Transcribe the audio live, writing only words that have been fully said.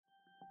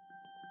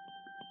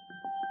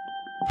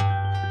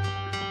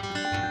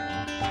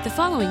The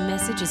following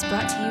message is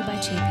brought to you by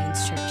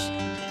Champions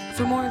Church.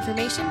 For more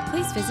information,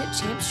 please visit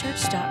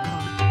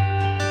championschurch.com.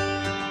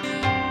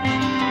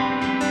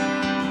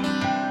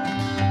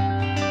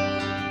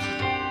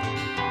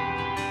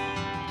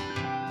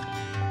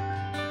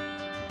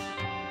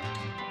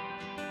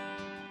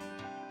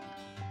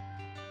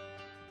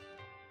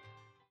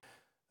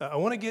 I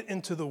want to get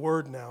into the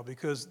Word now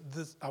because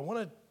I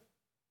want to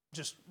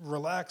just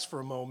relax for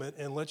a moment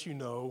and let you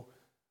know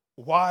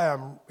why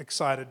I'm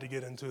excited to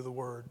get into the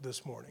Word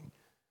this morning.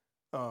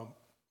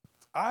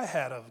 I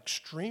had an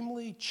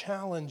extremely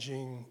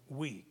challenging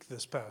week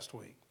this past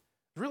week.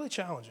 Really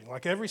challenging,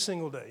 like every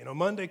single day. You know,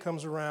 Monday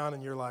comes around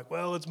and you're like,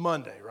 well, it's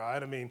Monday,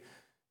 right? I mean,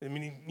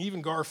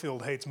 even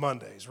Garfield hates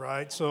Mondays,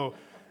 right? So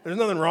there's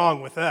nothing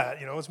wrong with that.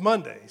 You know, it's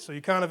Monday, so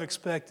you kind of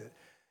expect it.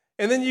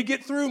 And then you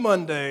get through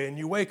Monday and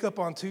you wake up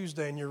on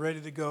Tuesday and you're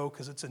ready to go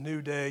because it's a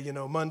new day. You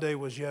know, Monday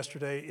was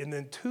yesterday. And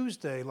then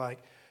Tuesday,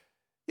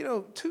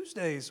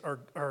 Tuesdays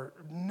are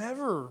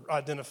never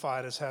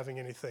identified as having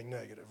anything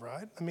negative,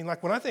 right? I mean,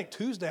 like when I think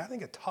Tuesday, I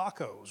think of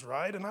tacos,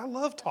 right? And I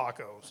love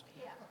tacos.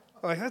 Yeah.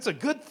 Like that's a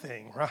good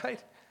thing,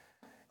 right?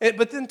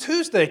 But then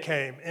Tuesday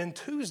came and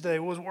Tuesday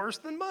was worse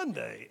than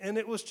Monday. And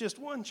it was just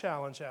one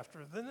challenge after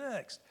the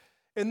next.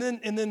 And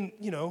then,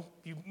 you know,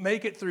 you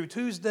make it through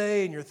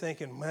Tuesday and you're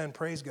thinking, man,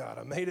 praise God,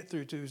 I made it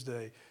through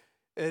Tuesday.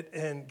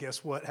 And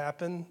guess what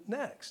happened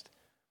next?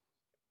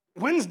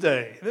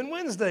 Wednesday. Then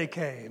Wednesday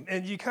came.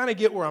 And you kind of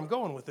get where I'm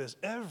going with this.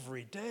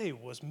 Every day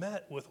was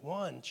met with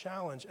one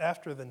challenge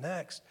after the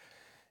next.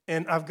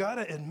 And I've got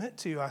to admit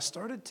to you, I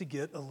started to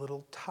get a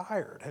little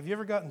tired. Have you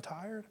ever gotten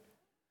tired?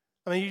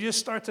 I mean, you just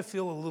start to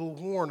feel a little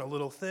worn, a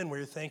little thin, where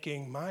you're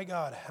thinking, my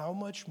God, how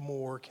much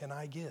more can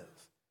I give?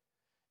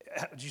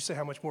 Did you say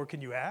how much more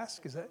can you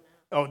ask? Is that?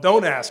 Oh,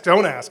 don't ask.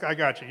 I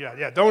got you.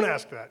 Yeah. Don't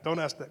ask that. Don't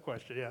ask that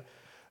question.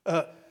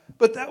 Yeah.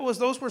 But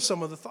those were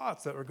some of the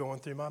thoughts that were going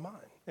through my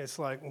mind. It's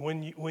like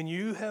when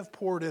you have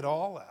poured it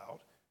all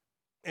out,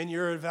 and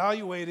you're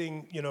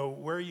evaluating, you know,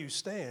 where you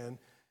stand.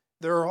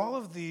 There are all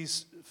of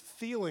these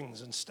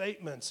feelings and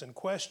statements and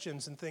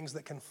questions and things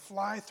that can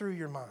fly through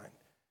your mind.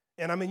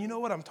 And I mean, you know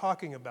what I'm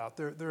talking about.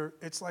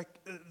 It's like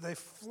they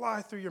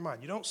fly through your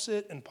mind. You don't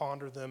sit and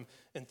ponder them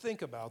and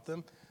think about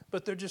them,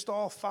 but they're just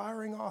all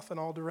firing off in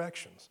all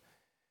directions.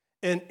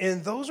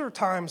 And those are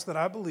times that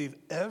I believe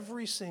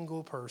every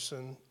single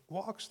person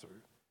walks through.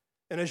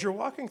 And as you're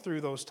walking through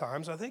those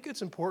times, I think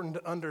it's important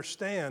to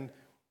understand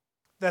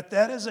that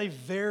is a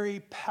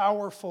very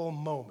powerful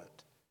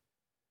moment.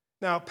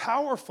 Now,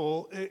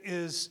 powerful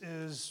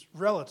is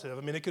relative.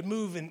 I mean, it could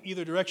move in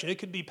either direction. It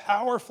could be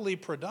powerfully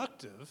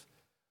productive,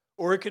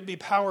 or it could be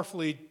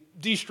powerfully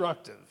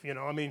destructive. You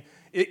know, I mean,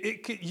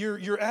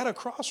 you're at a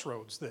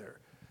crossroads there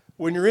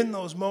when you're in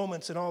those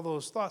moments and all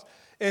those thoughts.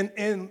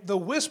 And the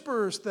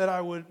whispers that I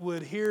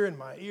would hear in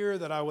my ear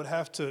that I would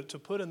have to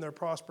put in their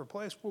proper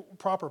place,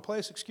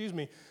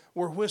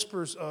 were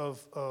whispers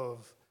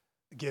of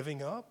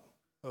giving up,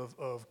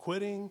 of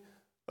quitting,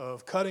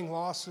 of cutting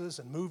losses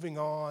and moving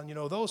on, you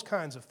know, those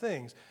kinds of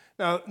things.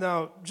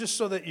 Now, just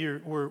so that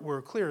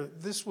we're clear,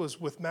 this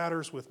was with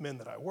matters with men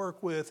that I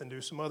work with and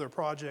do some other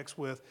projects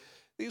with.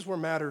 These were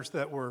matters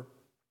that were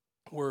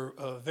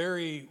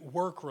very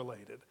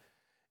work-related.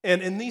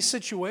 And in these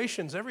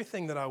situations,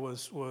 everything that I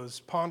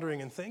was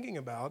pondering and thinking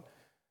about,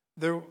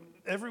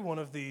 every one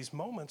of these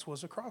moments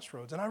was a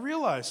crossroads. And I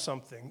realized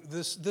something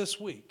this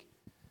week,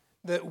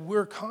 that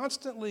we're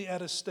constantly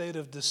at a state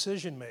of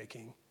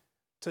decision-making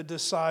to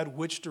decide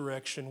which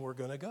direction we're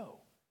going to go.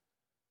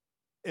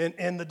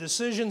 And the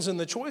decisions and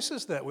the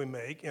choices that we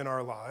make in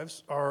our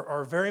lives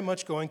are very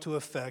much going to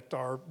affect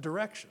our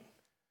direction.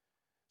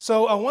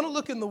 So I want to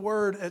look in the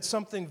Word at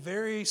something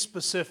very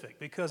specific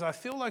because I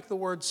feel like the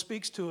Word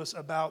speaks to us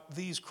about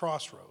these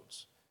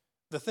crossroads,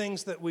 the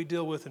things that we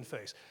deal with and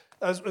face.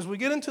 As we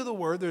get into the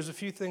Word, there's a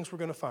few things we're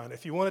going to find.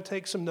 If you want to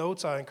take some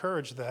notes, I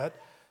encourage that.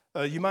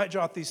 You might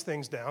jot these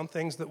things down,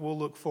 things that we'll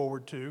look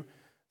forward to.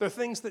 They're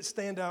things that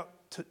stand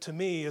out to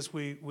me as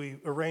we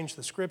arrange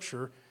the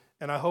Scripture,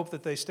 and I hope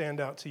that they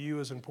stand out to you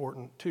as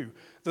important too.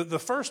 The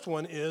first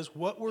one is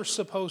what we're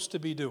supposed to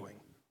be doing.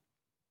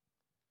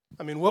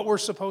 I mean, what we're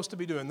supposed to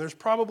be doing. There's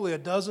probably a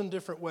dozen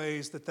different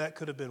ways that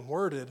could have been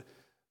worded,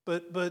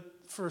 but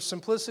for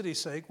simplicity's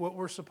sake, what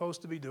we're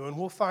supposed to be doing,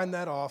 we'll find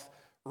that off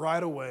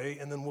right away,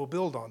 and then we'll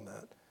build on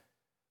that.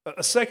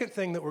 A second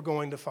thing that we're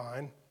going to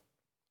find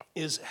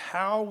is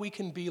how we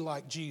can be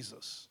like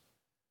Jesus.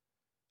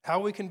 How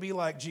we can be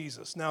like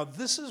Jesus. Now,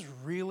 this is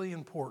really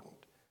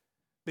important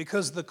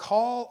because the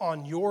call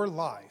on your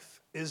life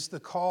is the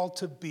call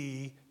to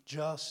be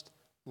just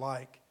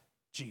like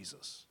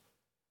Jesus.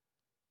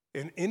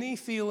 And any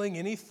feeling,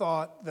 any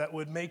thought that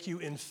would make you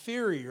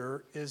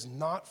inferior is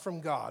not from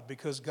God,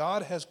 because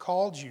God has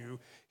called you,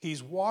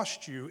 He's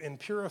washed you and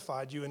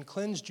purified you and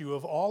cleansed you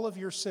of all of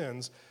your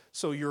sins,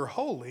 so you're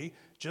holy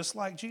just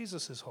like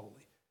Jesus is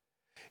holy.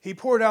 He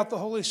poured out the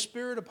Holy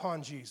Spirit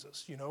upon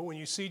Jesus. You know, when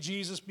you see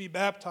Jesus be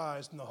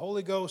baptized and the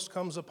Holy Ghost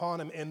comes upon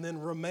Him and then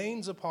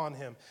remains upon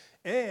Him,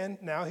 and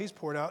now He's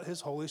poured out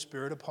His Holy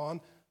Spirit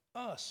upon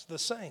us, the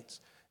saints.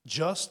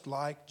 just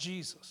like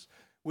Jesus.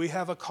 We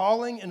have a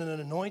calling and an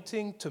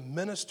anointing to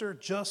minister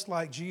just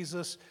like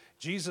Jesus.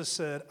 Jesus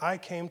said, I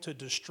came to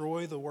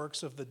destroy the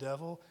works of the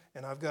devil,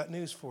 and I've got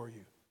news for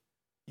you.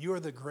 You are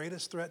the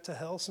greatest threat to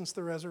hell since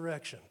the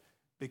resurrection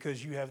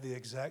because you have the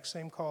exact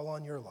same call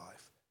on your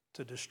life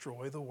to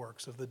destroy the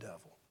works of the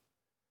devil.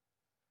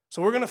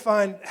 So we're going to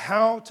find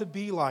how to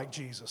be like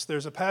Jesus.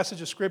 There's a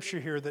passage of Scripture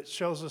here that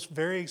shows us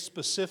very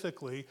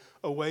specifically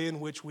a way in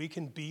which we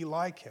can be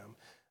like him.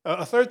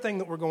 A third thing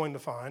that we're going to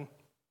find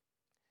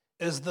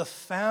is the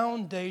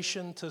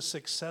foundation to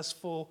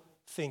successful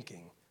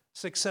thinking,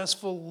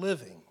 successful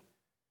living.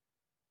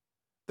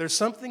 There's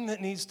something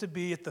that needs to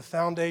be at the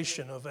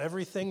foundation of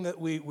everything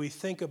that we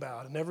think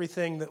about and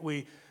everything that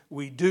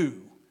we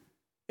do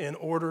in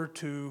order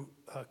to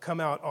come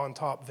out on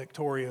top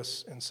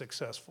victorious and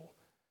successful.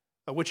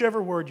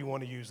 Whichever word you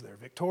want to use there,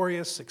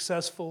 victorious,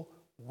 successful,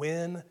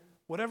 win,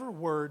 whatever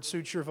word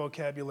suits your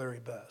vocabulary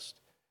best.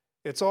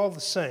 It's all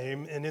the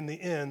same, and in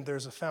the end,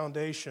 there's a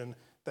foundation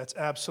that's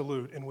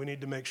absolute, and we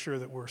need to make sure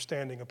that we're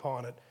standing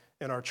upon it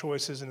in our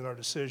choices and in our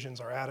decisions,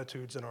 our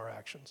attitudes, and our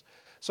actions.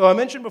 So I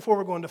mentioned before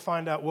we're going to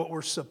find out what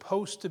we're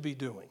supposed to be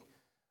doing.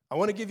 I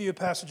want to give you a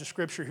passage of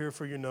Scripture here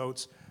for your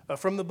notes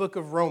from the book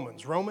of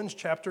Romans, Romans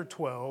chapter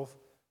 12,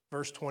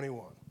 verse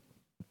 21.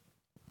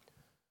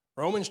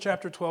 Romans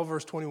chapter 12,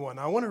 verse 21.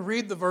 Now, I want to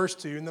read the verse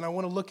to you, and then I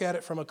want to look at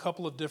it from a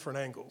couple of different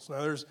angles.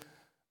 Now,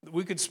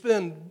 we could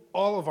spend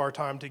all of our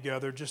time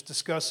together just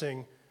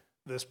discussing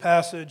this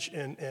passage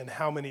and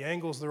how many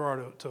angles there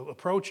are to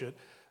approach it,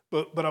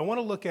 but I want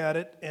to look at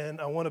it,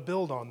 and I want to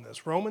build on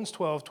this. Romans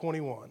 12,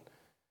 21.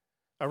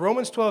 Now,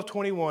 Romans 12,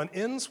 21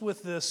 ends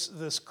with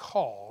this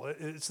call.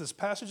 It's this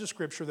passage of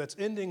Scripture that's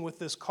ending with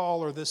this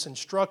call or this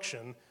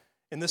instruction,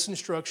 and this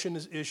instruction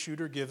is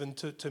issued or given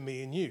to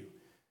me and you.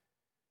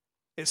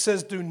 It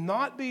says, do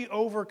not be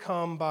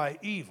overcome by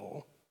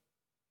evil,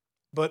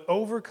 but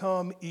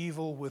overcome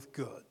evil with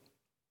good.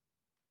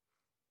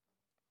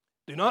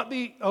 Do not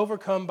be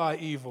overcome by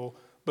evil,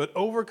 but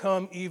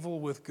overcome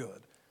evil with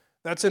good.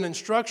 That's an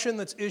instruction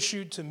that's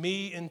issued to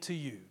me and to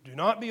you. Do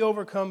not be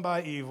overcome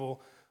by evil,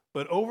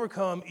 but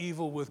overcome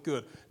evil with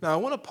good. Now, I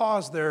want to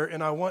pause there,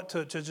 and I want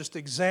to just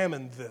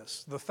examine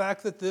this. The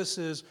fact that this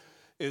is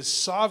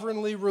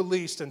sovereignly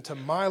released into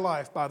my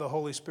life by the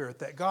Holy Spirit,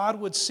 that God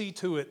would see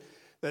to it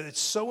that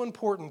it's so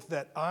important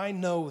that I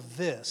know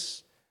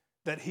this,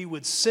 that he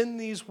would send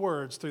these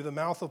words through the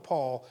mouth of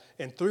Paul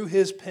and through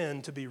his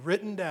pen to be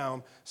written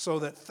down so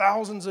that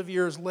thousands of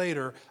years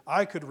later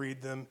I could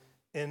read them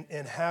and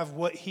have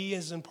what he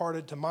has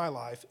imparted to my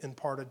life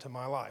imparted to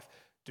my life.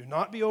 Do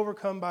not be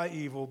overcome by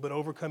evil, but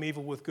overcome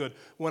evil with good.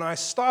 When I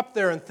stop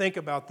there and think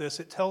about this,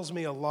 it tells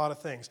me a lot of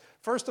things.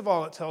 First of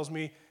all, it tells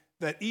me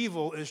that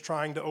evil is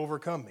trying to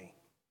overcome me.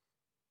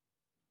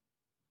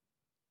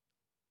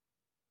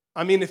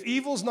 I mean, if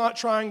evil's not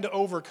trying to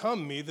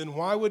overcome me, then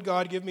why would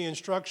God give me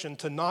instruction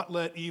to not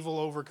let evil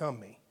overcome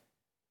me?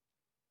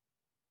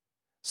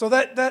 So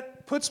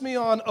that puts me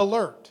on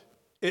alert.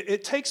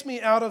 It takes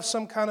me out of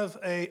some kind of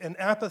an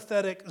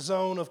apathetic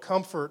zone of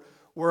comfort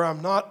where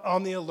I'm not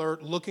on the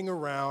alert, looking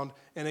around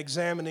and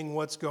examining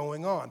what's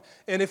going on.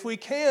 And if we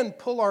can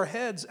pull our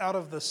heads out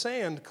of the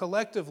sand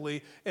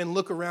collectively and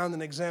look around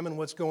and examine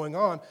what's going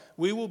on,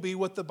 we will be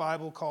what the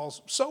Bible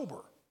calls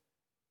sober.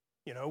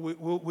 You know,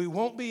 we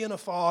won't be in a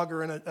fog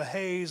or in a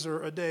haze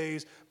or a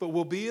daze, but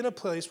we'll be in a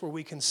place where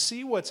we can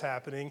see what's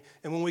happening,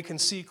 and when we can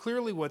see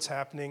clearly what's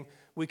happening,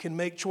 we can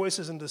make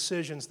choices and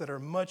decisions that are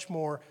much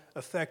more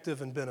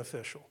effective and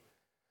beneficial.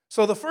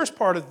 So the first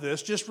part of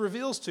this just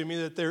reveals to me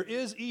that there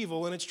is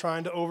evil and it's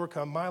trying to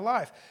overcome my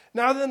life.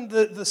 Now then,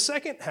 the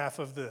second half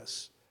of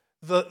this,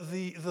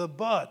 the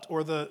but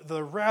or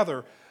the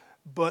rather,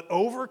 but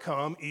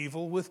overcome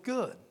evil with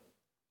good.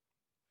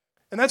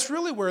 And that's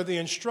really where the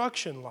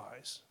instruction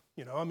lies.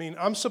 You know, I mean,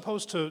 I'm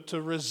supposed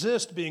to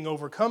resist being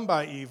overcome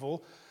by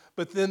evil,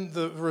 but then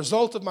the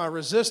result of my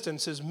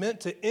resistance is meant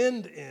to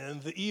end in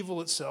the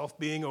evil itself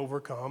being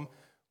overcome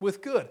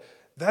with good.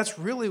 That's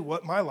really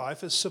what my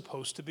life is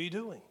supposed to be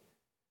doing.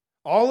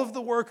 All of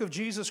the work of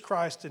Jesus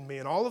Christ in me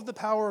and all of the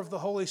power of the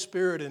Holy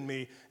Spirit in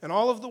me and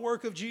all of the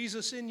work of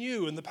Jesus in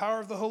you and the power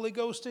of the Holy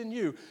Ghost in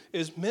you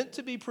is meant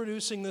to be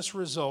producing this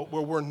result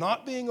where we're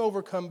not being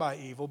overcome by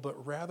evil,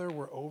 but rather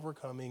we're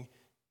overcoming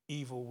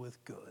evil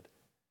with good.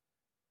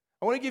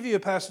 I want to give you a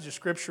passage of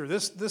Scripture.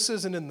 This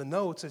isn't in the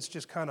notes. It's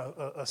just kind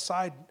of a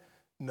side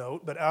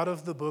note, but out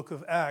of the book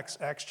of Acts,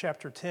 Acts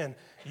chapter 10.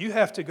 You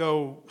have to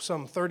go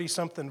some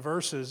 30-something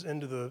verses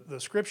into the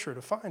Scripture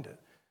to find it.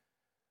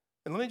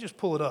 And let me just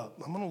pull it up.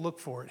 I'm going to look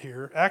for it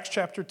here. Acts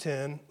chapter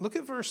 10. Look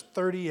at verse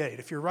 38.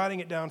 If you're writing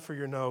it down for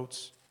your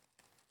notes.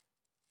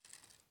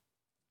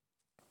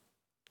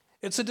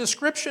 It's a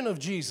description of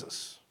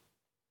Jesus.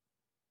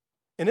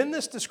 And in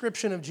this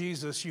description of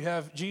Jesus, you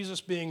have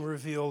Jesus being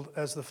revealed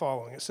as the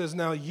following. It says,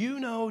 now you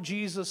know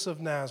Jesus of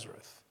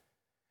Nazareth,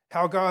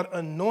 how God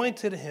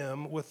anointed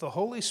him with the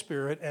Holy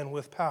Spirit and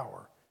with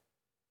power,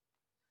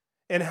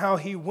 and how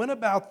he went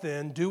about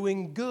then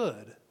doing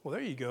good. Well,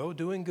 there you go,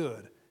 doing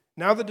good.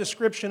 Now the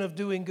description of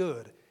doing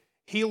good.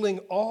 healing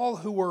all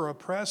who were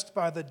oppressed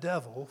by the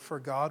devil, for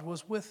God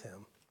was with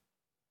him.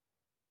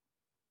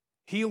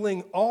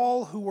 Healing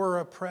all who were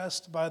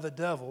oppressed by the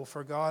devil,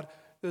 for God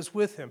is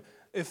with him.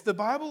 If the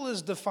Bible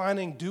is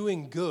defining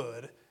doing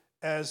good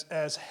as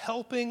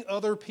helping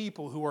other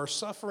people who are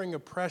suffering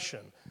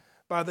oppression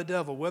by the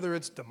devil, whether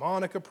it's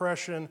demonic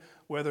oppression,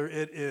 whether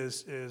it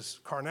is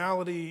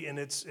carnality and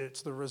it's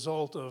the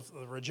result of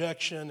the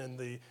rejection and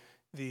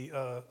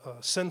the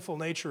sinful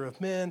nature of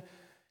men,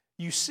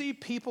 you see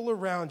people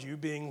around you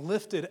being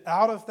lifted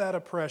out of that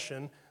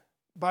oppression.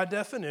 By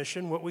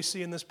definition, what we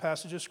see in this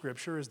passage of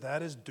Scripture is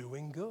that is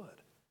doing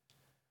good.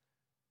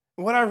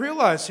 What I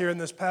realize here in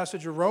this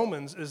passage of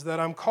Romans is that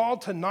I'm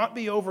called to not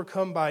be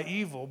overcome by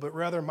evil, but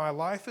rather my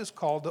life is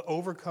called to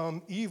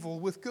overcome evil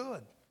with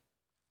good.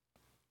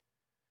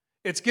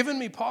 It's given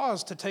me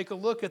pause to take a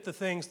look at the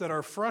things that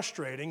are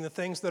frustrating, the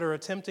things that are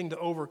attempting to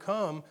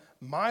overcome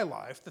my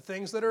life, the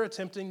things that are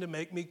attempting to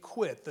make me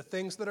quit, the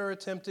things that are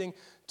attempting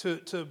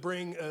to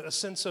bring a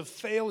sense of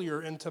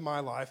failure into my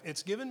life.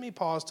 It's given me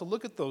pause to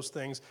look at those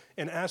things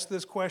and ask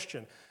this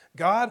question: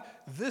 God,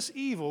 this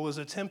evil is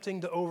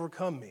attempting to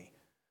overcome me.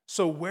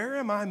 So where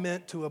am I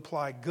meant to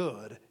apply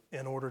good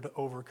in order to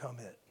overcome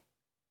it?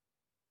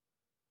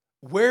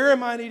 Where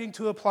am I needing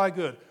to apply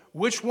good?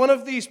 Which one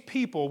of these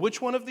people,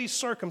 which one of these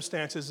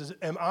circumstances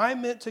am I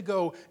meant to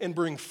go and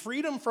bring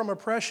freedom from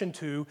oppression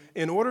to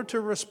in order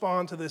to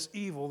respond to this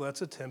evil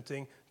that's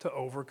attempting to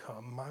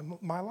overcome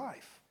my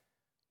life?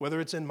 Whether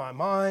it's in my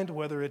mind,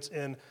 whether it's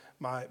in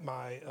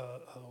my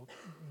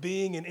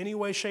being in any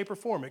way, shape, or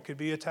form. It could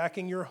be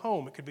attacking your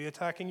home. It could be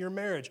attacking your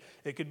marriage.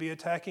 It could be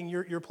attacking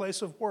your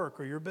place of work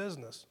or your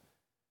business.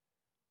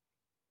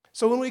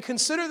 So when we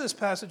consider this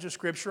passage of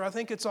Scripture, I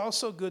think it's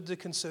also good to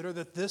consider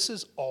that this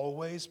is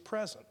always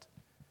present.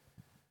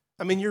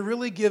 I mean, you're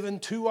really given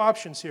two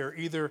options here.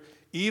 Either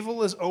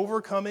evil is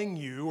overcoming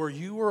you or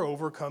you are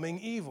overcoming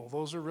evil.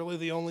 Those are really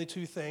the only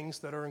two things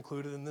that are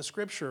included in the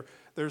Scripture.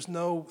 There's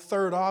no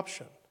third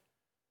option.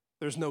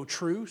 There's no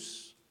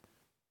truce.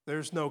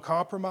 There's no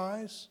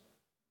compromise.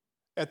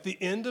 At the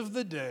end of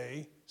the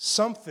day,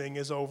 something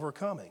is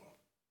overcoming.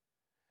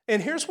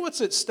 And here's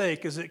what's at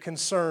stake as it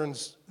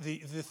concerns the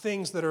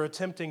things that are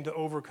attempting to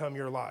overcome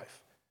your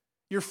life.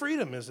 Your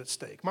freedom is at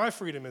stake. My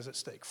freedom is at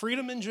stake.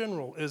 Freedom in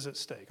general is at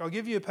stake. I'll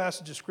give you a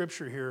passage of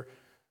Scripture here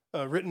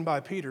written by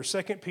Peter,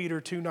 2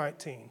 Peter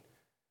 2:19.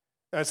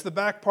 That's the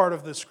back part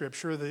of this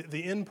Scripture,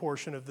 the end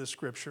portion of this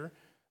Scripture.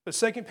 But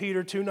 2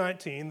 Peter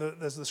 2:19,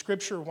 as the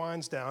Scripture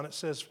winds down, it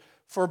says,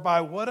 "For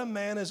by what a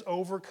man is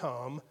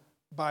overcome,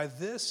 by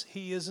this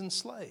he is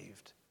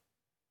enslaved."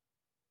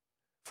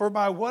 For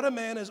by what a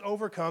man is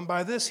overcome,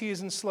 by this he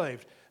is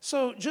enslaved.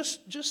 So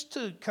just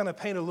to kind of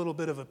paint a little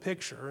bit of a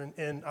picture,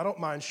 and I don't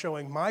mind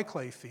showing my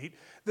clay feet,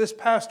 this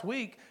past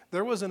week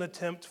there was an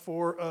attempt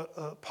for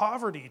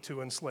poverty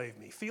to enslave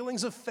me,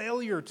 feelings of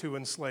failure to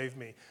enslave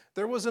me.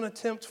 There was an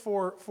attempt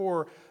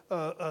for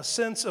a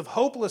sense of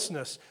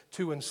hopelessness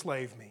to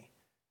enslave me.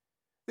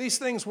 These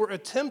things were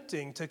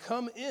attempting to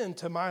come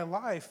into my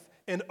life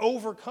and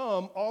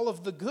overcome all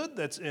of the good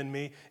that's in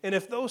me. And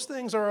if those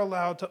things are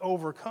allowed to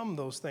overcome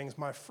those things,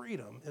 my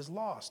freedom is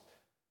lost.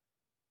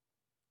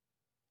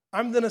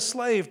 I'm then a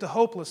slave to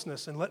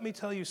hopelessness. And let me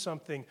tell you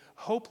something,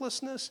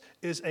 hopelessness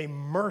is a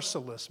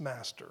merciless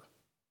master.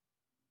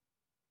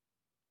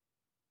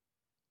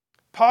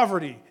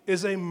 Poverty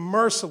is a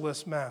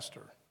merciless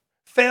master.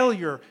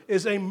 Failure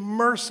is a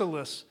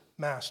merciless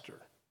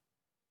master.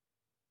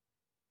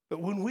 But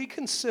when we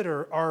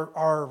consider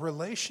our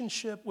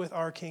relationship with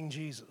our King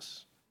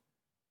Jesus,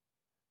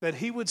 that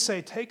he would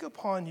say, "Take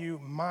upon you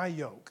my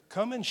yoke.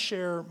 Come and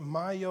share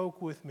my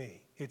yoke with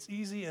me. It's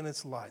easy and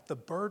it's light. The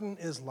burden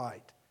is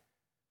light."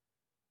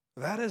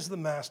 That is the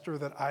master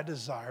that I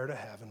desire to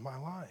have in my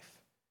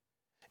life.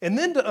 And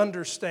then to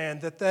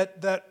understand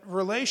that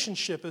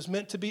relationship is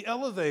meant to be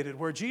elevated,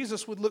 where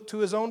Jesus would look to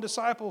his own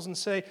disciples and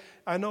say,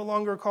 "I no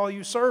longer call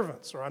you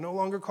servants," or "I no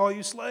longer call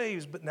you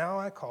slaves, but now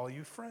I call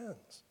you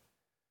friends."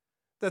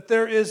 That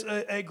there is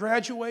a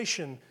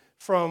graduation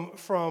from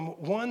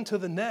one to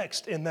the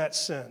next in that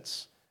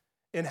sense,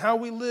 in how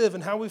we live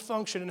and how we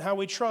function and how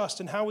we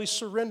trust and how we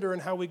surrender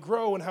and how we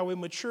grow and how we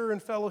mature in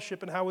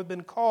fellowship and how we've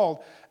been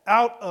called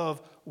out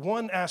of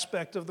one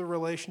aspect of the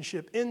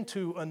relationship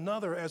into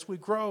another as we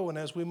grow and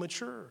as we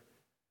mature.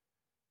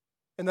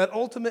 And that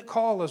ultimate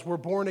call as we're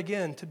born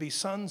again to be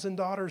sons and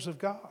daughters of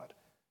God.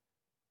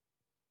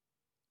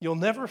 You'll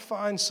never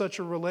find such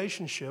a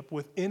relationship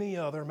with any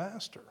other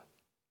master.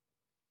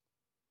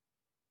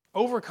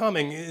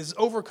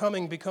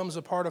 Overcoming becomes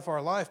a part of our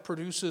life,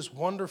 produces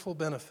wonderful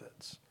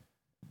benefits.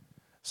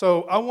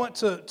 So I want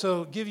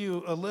to give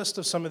you a list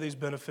of some of these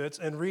benefits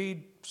and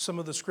read some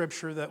of the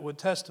Scripture that would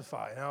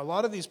testify. Now, a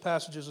lot of these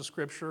passages of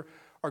Scripture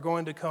are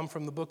going to come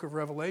from the book of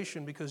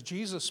Revelation because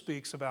Jesus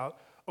speaks about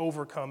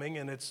overcoming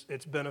and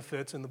its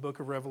benefits in the book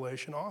of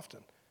Revelation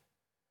often.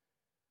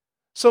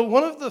 So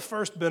one of the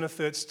first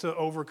benefits to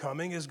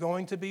overcoming is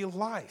going to be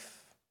life.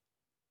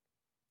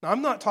 Now,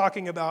 I'm not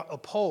talking about a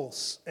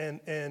pulse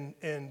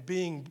and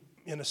being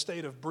in a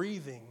state of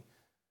breathing.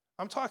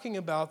 I'm talking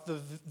about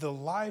the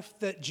life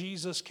that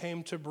Jesus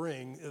came to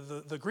bring.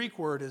 The Greek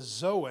word is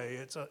zoe.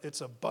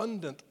 It's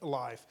abundant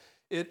life.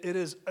 It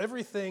is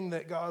everything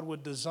that God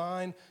would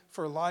design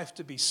for life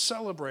to be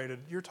celebrated.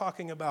 You're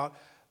talking about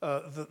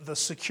the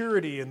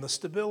security and the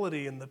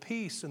stability and the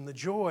peace and the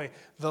joy,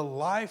 the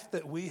life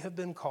that we have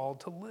been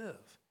called to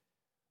live.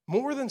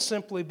 More than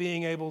simply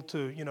being able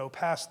to,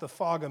 pass the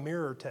fog of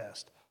mirror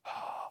test.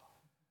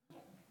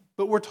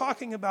 But we're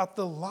talking about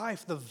the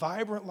life, the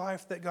vibrant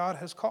life that God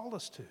has called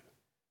us to.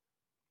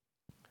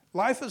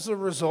 Life is a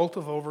result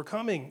of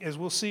overcoming, as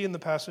we'll see in the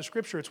passage of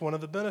Scripture. It's one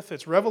of the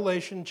benefits.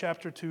 Revelation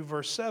chapter 2,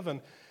 verse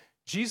 7,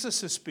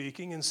 Jesus is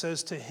speaking and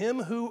says, "To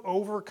him who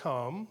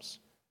overcomes,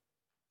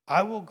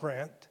 I will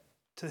grant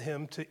to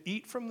him to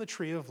eat from the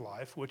tree of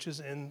life, which is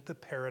in the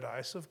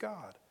paradise of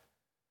God."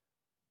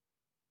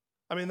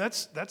 I mean,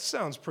 that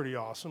sounds pretty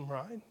awesome,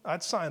 right?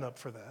 I'd sign up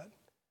for that.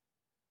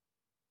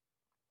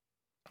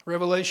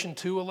 Revelation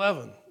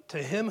 2:11,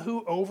 "To him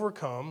who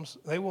overcomes,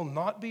 they will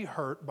not be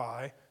hurt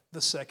by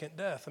the second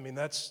death." I mean,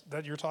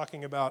 that you're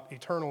talking about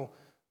eternal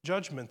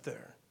judgment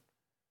there.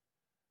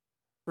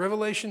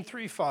 Revelation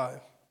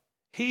 3:5,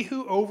 "He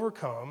who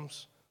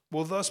overcomes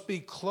will thus be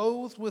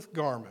clothed with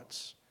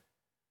garments,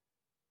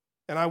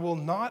 and I will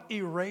not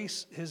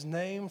erase his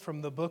name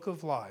from the book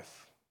of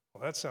life."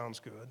 Well, that sounds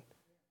good.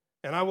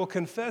 "And I will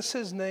confess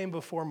his name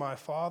before my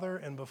Father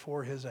and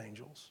before his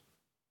angels."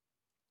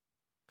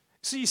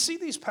 So you see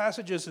these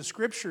passages of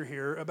Scripture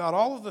here about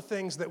all of the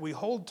things that we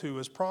hold to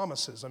as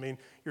promises. I mean,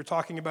 you're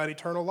talking about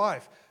eternal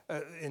life.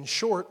 In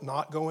short,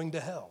 not going to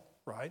hell,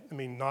 right? I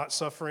mean, not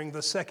suffering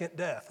the second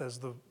death, as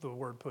the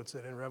word puts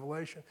it in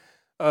Revelation.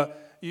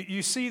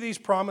 You see these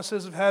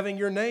promises of having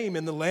your name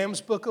in the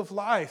Lamb's Book of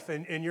Life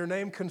and your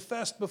name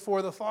confessed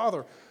before the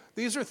Father.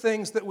 These are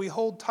things that we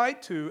hold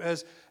tight to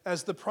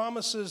as the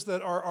promises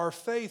that our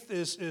faith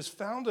is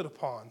founded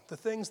upon, the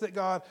things that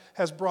God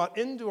has brought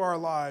into our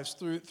lives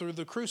through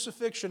the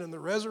crucifixion and the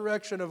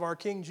resurrection of our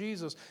King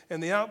Jesus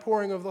and the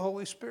outpouring of the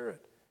Holy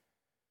Spirit.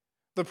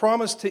 The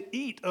promise to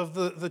eat of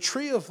the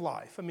tree of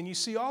life. I mean, you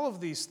see all of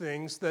these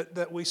things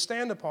that we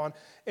stand upon,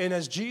 and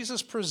as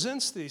Jesus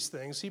presents these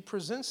things, he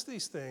presents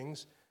these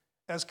things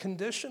as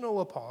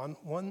conditional upon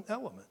one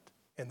element,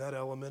 and that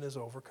element is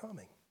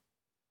overcoming.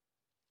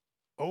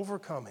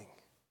 Overcoming.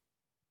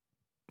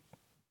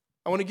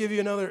 I want to give you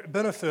another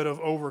benefit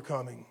of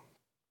overcoming.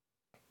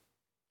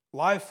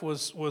 Life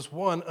was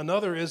one.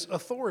 Another is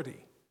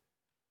authority.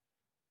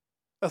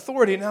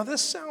 Authority. Now,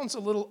 this sounds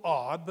a little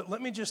odd, but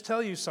let me just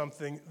tell you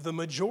something. The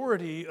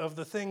majority of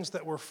the things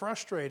that were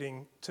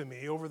frustrating to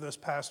me over this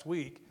past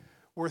week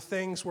were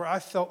things where I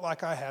felt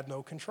like I had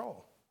no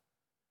control.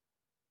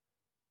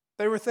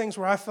 They were things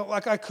where I felt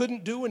like I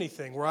couldn't do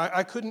anything, where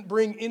I couldn't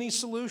bring any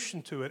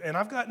solution to it. And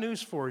I've got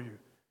news for you.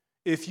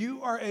 If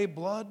you are a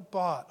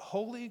blood-bought,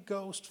 Holy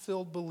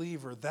Ghost-filled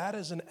believer, that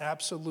is an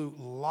absolute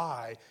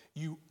lie.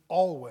 You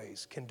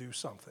always can do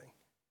something.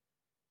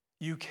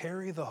 You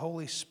carry the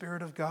Holy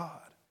Spirit of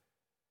God.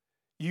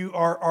 You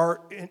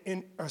are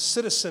a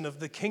citizen of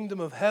the kingdom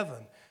of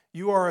heaven.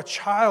 You are a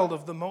child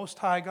of the Most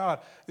High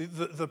God.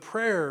 The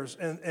prayers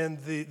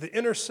and the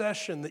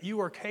intercession that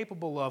you are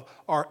capable of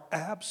are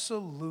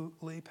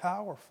absolutely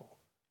powerful.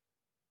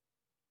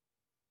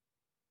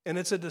 And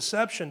it's a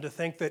deception to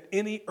think that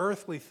any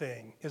earthly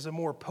thing is a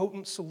more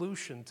potent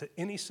solution to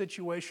any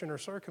situation or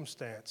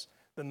circumstance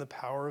than the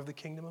power of the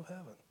kingdom of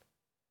heaven.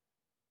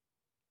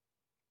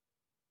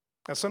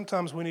 Now,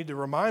 sometimes we need to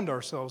remind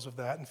ourselves of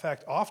that. In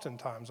fact,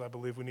 oftentimes I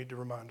believe we need to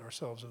remind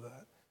ourselves of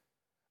that.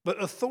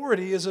 But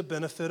authority is a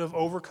benefit of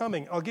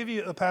overcoming. I'll give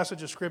you a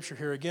passage of Scripture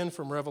here again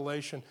from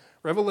Revelation.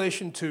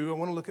 Revelation 2, I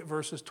want to look at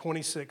verses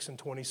 26 and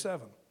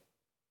 27.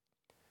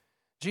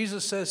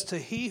 Jesus says, "To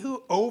he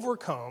who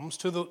overcomes,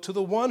 to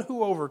the one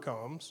who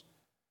overcomes,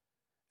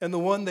 and the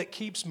one that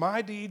keeps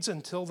my deeds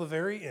until the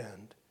very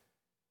end,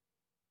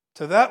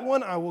 to that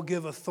one I will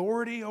give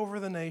authority over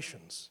the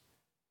nations,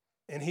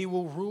 and he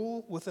will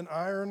rule with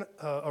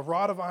a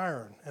rod of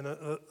iron. And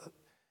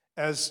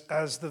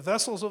as the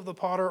vessels of the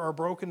potter are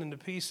broken into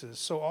pieces,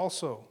 so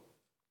also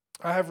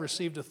I have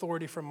received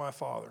authority from my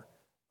Father."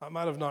 I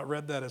might have not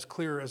read that as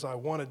clear as I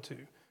wanted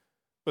to.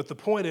 But the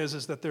point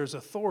is that there's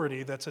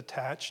authority that's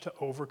attached to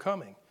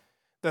overcoming.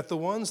 That the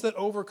ones that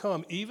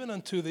overcome, even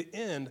unto the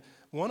end,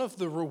 one of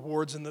the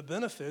rewards and the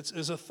benefits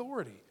is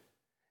authority.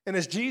 And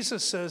as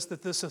Jesus says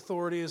that this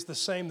authority is the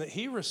same that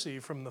he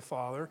received from the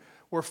Father,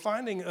 we're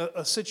finding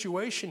a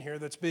situation here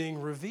that's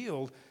being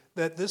revealed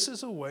that this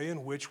is a way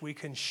in which we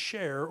can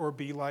share or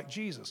be like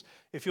Jesus.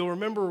 If you'll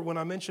remember when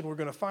I mentioned we're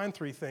going to find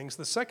three things,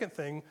 the second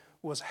thing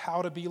was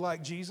how to be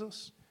like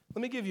Jesus.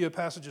 Let me give you a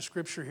passage of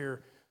Scripture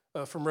here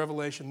from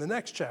Revelation, the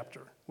next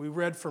chapter. We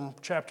read from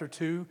chapter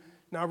 2,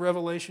 now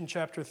Revelation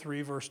chapter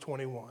 3, verse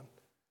 21.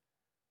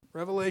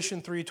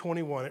 Revelation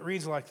 3:21, it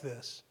reads like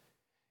this: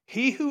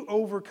 "He who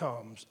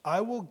overcomes,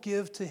 I will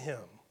give to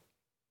him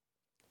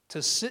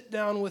to sit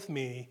down with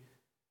me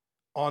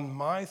on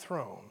my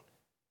throne,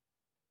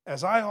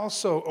 as I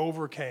also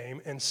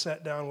overcame and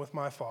sat down with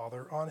my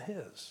Father on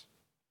his."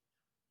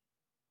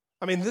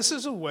 I mean, this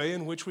is a way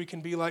in which we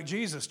can be like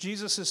Jesus.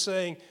 Jesus is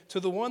saying,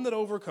 to the one that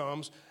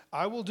overcomes,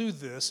 I will do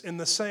this in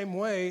the same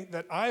way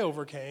that I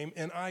overcame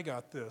and I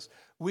got this.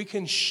 We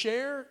can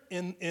share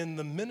in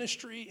the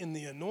ministry, in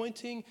the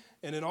anointing,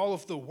 and in all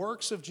of the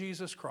works of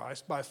Jesus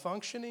Christ by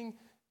functioning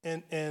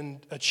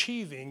and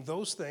achieving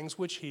those things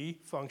which he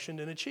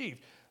functioned and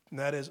achieved. And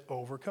that is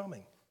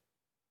overcoming.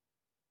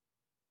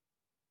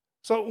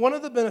 So one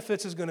of the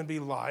benefits is going to be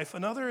life.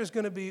 Another is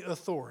going to be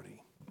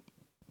authority.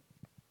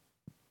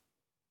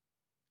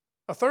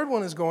 A third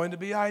one is going to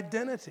be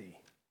identity.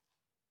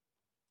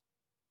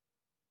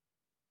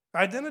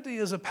 Identity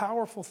is a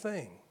powerful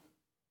thing.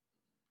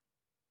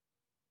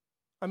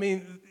 I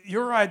mean,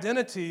 your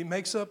identity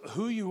makes up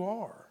who you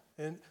are.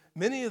 And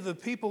many of the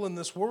people in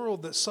this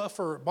world that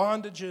suffer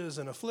bondages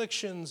and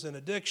afflictions and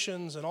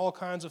addictions and all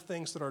kinds of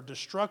things that are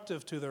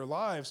destructive to their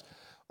lives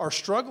are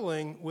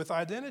struggling with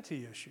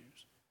identity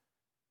issues.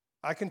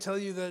 I can tell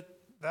you that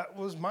that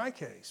was my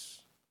case.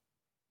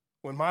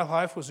 When my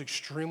life was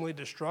extremely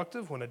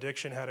destructive, when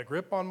addiction had a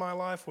grip on my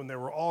life, when there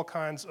were all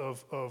kinds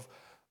of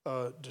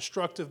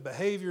destructive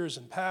behaviors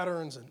and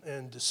patterns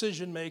and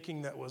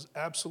decision-making that was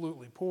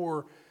absolutely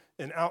poor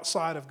and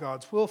outside of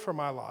God's will for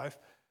my life,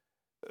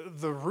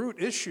 the root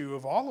issue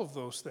of all of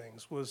those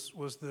things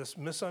was this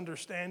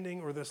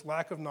misunderstanding or this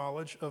lack of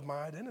knowledge of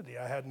my identity.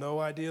 I had no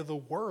idea the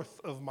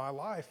worth of my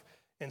life,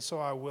 and so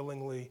I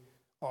willingly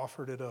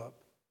offered it up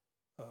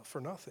for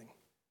nothing.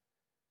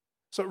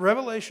 So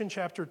Revelation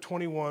chapter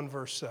 21,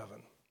 verse 7.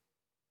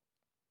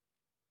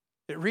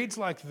 It reads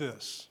like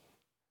this.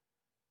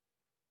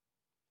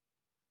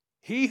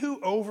 He who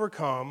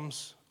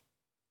overcomes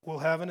will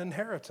have an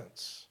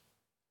inheritance.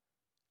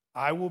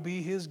 I will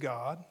be his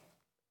God,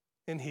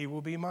 and he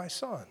will be my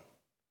son.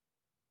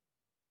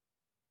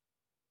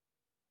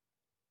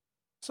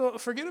 So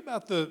forget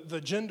about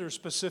the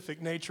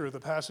gender-specific nature of the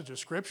passage of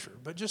Scripture,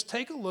 but just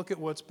take a look at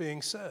what's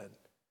being said.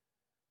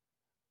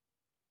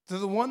 To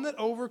the one that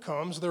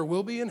overcomes, there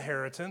will be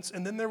inheritance,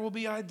 and then there will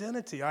be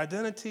identity.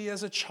 Identity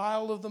as a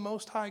child of the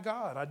Most High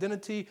God.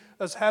 Identity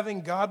as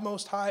having God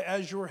Most High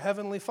as your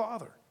heavenly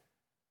Father.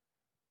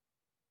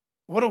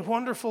 What a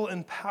wonderful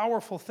and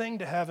powerful thing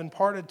to have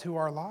imparted to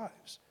our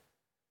lives.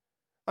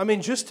 I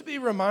mean, just to be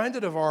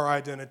reminded of our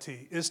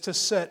identity is to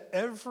set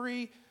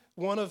every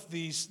one of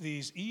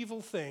these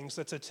evil things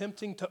that's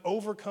attempting to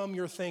overcome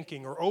your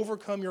thinking or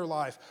overcome your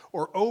life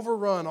or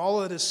overrun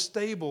all that is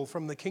stable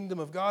from the kingdom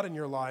of God in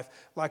your life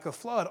like a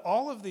flood.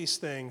 All of these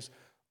things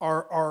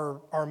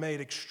are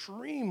made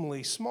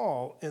extremely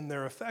small in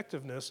their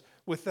effectiveness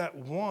with that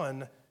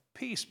one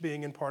piece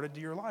being imparted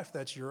to your life.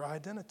 That's your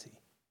identity.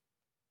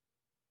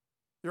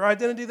 Your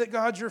identity that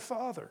God's your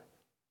Father.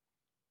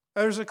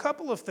 There's a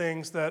couple of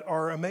things that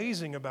are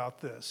amazing about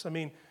this. I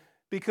mean,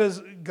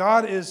 because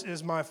God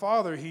is my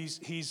Father,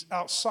 He's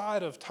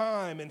outside of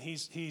time, and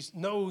He's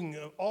knowing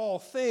of all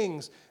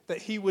things that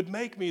He would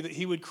make me, that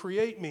He would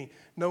create me,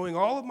 knowing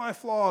all of my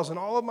flaws and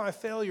all of my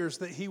failures,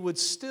 that He would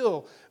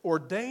still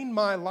ordain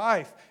my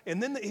life,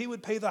 and then that He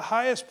would pay the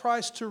highest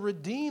price to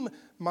redeem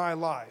my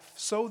life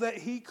so that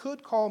He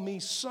could call me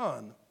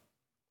son.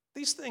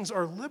 These things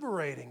are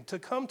liberating, to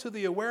come to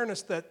the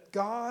awareness that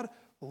God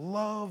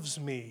loves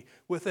me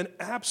with an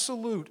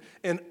absolute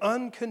and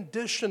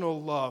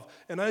unconditional love.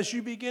 And as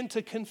you begin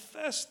to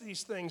confess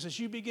these things, as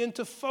you begin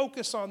to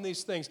focus on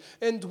these things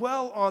and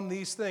dwell on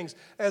these things,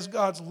 as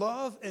God's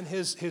love and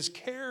His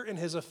care and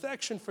His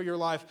affection for your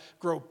life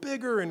grow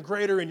bigger and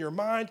greater in your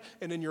mind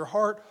and in your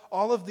heart,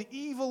 all of the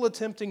evil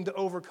attempting to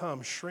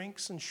overcome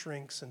shrinks and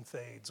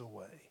fades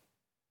away.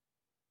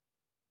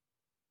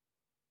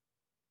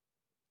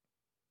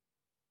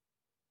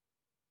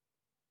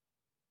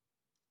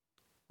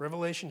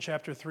 Revelation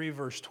chapter 3,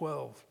 verse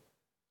 12.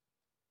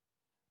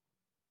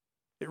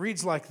 It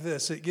reads like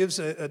this. It gives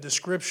a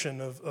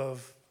description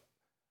of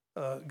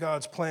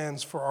God's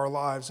plans for our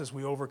lives as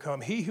we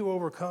overcome. He who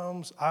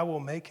overcomes, I will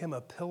make him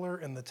a pillar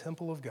in the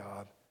temple of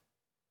God.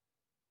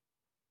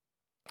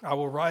 I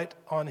will write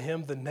on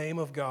him the name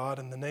of God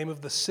and the name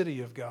of the city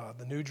of God,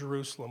 the New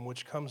Jerusalem,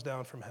 which comes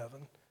down from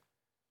heaven.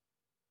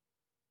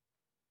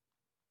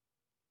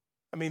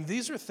 I mean,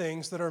 these are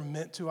things that are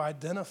meant to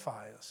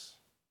identify us.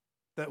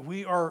 That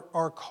we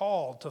are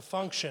called to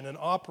function and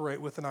operate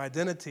with an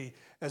identity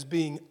as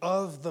being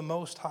of the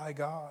Most High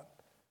God.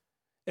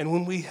 And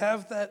when we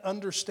have that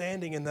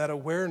understanding and that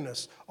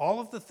awareness, all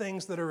of the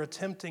things that are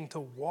attempting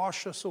to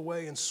wash us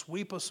away and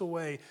sweep us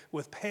away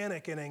with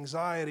panic and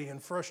anxiety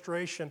and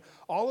frustration,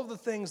 all of the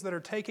things that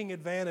are taking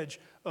advantage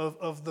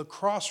of the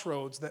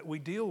crossroads that we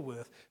deal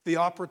with, the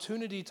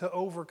opportunity to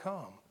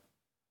overcome,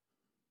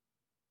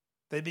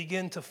 they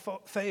begin to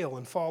fail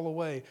and fall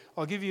away.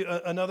 I'll give you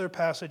another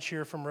passage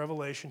here from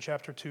Revelation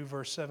chapter 2,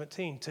 verse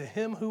 17. To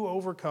him who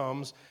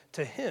overcomes,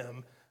 to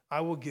him I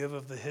will give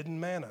of the hidden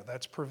manna.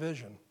 That's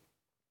provision.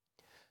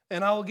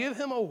 And I will give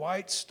him a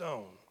white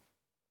stone,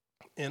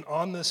 and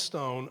on this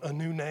stone a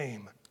new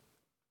name.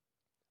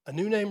 A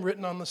new name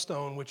written on the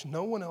stone, which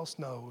no one else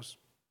knows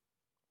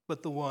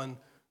but the one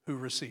who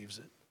receives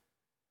it.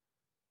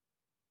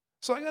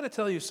 So I got to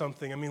tell you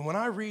something. I mean, when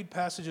I read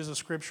passages of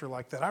Scripture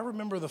like that, I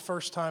remember the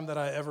first time that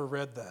I ever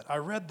read that. I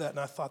read that and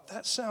I thought,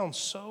 that sounds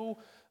so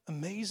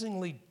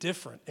amazingly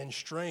different and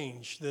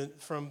strange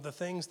from the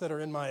things that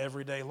are in my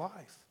everyday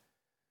life.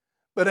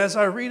 But as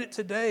I read it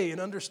today and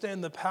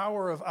understand the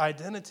power of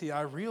identity,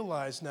 I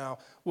realize now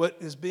what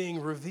is being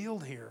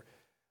revealed here.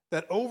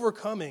 That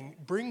overcoming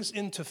brings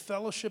into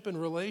fellowship and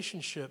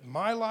relationship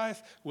my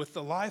life with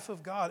the life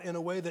of God in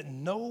a way that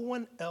no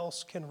one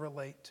else can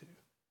relate to.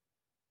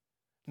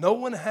 No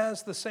one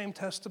has the same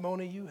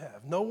testimony you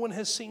have. No one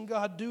has seen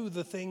God do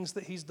the things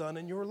that He's done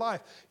in your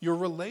life. Your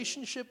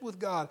relationship with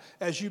God,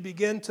 as you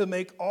begin to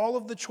make all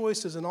of the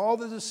choices and all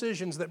the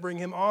decisions that bring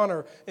Him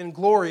honor and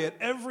glory at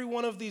every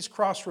one of these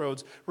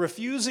crossroads,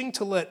 refusing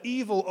to let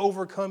evil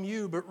overcome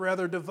you, but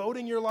rather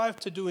devoting your life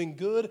to doing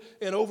good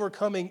and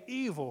overcoming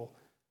evil,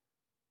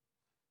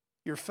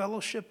 your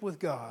fellowship with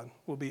God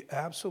will be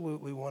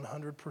absolutely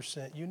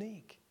 100%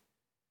 unique.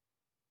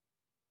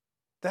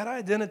 That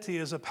identity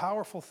is a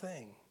powerful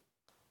thing.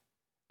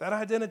 That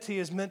identity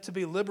is meant to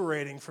be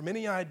liberating from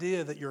any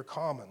idea that you're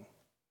common,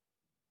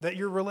 that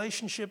your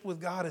relationship with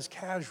God is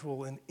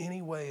casual in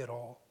any way at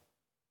all,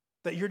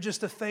 that you're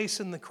just a face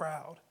in the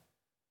crowd,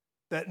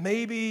 that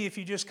maybe if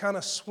you just kind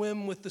of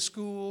swim with the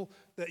school,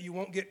 that you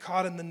won't get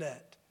caught in the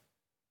net.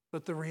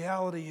 But the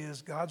reality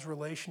is God's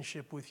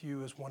relationship with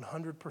you is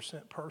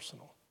 100%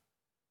 personal.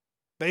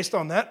 Based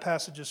on that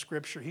passage of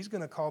Scripture, He's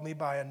going to call me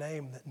by a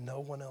name that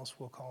no one else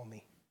will call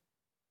me.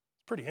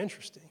 Pretty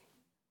interesting.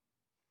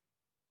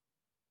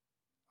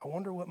 I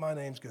wonder what my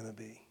name's going to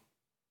be.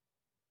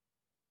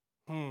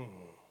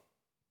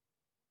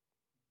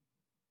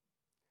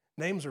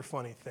 Names are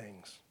funny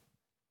things.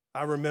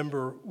 I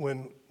remember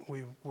when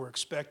we were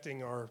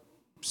expecting our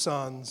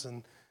sons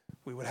and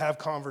we would have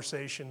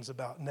conversations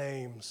about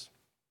names.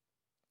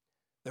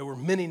 There were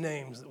many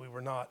names that we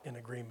were not in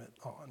agreement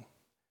on.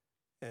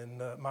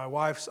 And my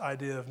wife's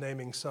idea of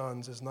naming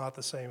sons is not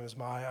the same as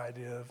my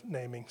idea of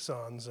naming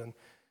sons. And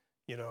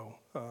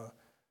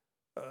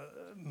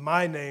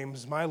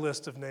my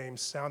list of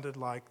names sounded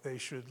like they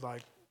should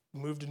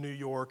move to New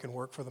York and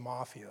work for the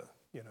mafia,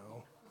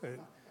 It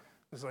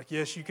was like,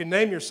 yes, you can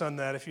name your son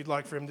that if you'd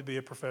like for him to be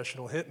a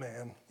professional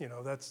hitman.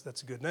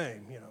 That's a good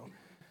name,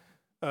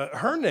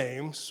 Her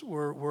names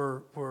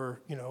were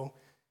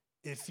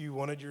if you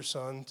wanted your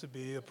son to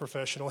be a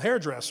professional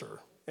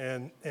hairdresser.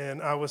 And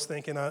I was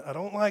thinking, I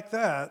don't like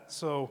that.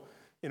 So,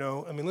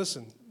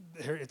 listen,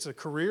 it's a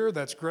career,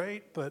 that's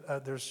great,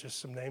 but there's just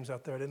some names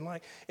out there I didn't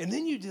like. And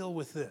then you deal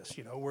with this,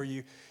 where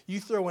you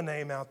throw a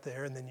name out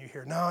there and then you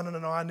hear, no,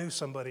 I knew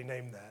somebody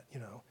named that,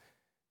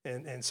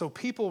 And so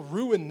people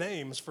ruin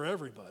names for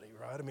everybody,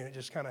 right? It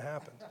just kind of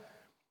happens.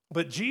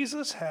 But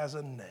Jesus has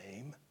a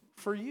name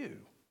for you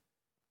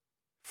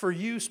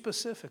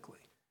specifically.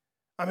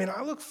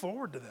 I look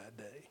forward to that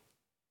day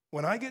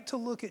when I get to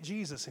look at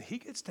Jesus and He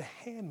gets to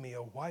hand me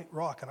a white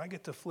rock and I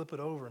get to flip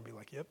it over and be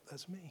like, yep,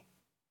 that's me.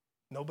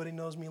 Nobody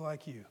knows me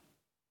like you.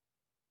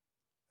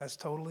 That's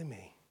totally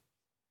me.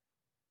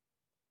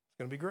 It's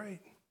going to be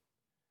great.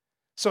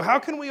 So how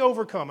can we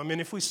overcome?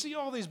 If we see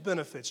all these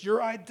benefits,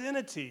 your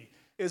identity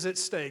is at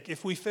stake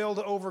if we fail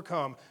to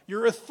overcome.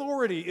 Your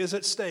authority is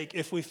at stake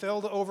if we fail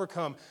to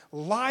overcome.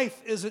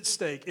 Life is at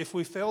stake if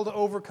we fail to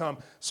overcome.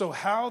 So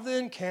how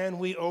then can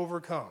we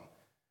overcome?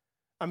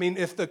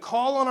 If the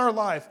call on our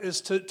life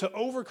is to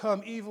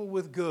overcome evil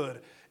with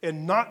good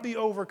and not be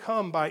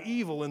overcome by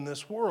evil in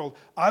this world,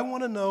 I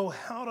want to know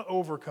how to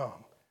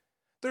overcome.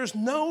 There's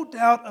no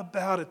doubt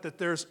about it that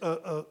there's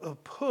a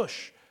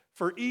push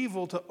for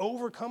evil to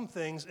overcome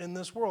things in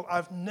this world.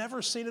 I've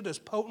never seen it as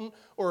potent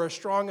or as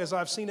strong as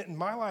I've seen it in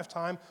my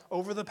lifetime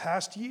over the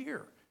past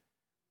year.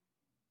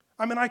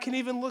 I can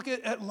even look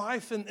at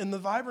life and the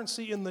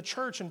vibrancy in the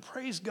church and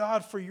praise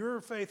God for your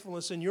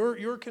faithfulness and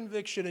your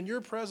conviction and your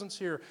presence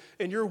here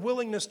and your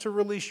willingness to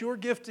release your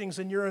giftings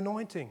and your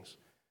anointings.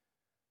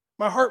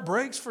 My heart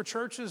breaks for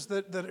churches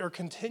that are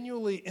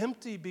continually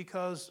empty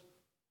because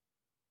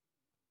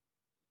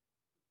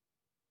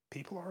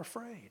people are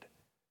afraid.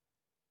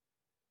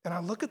 And I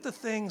look at the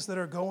things that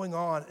are going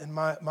on and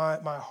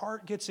my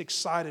heart gets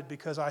excited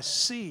because I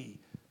see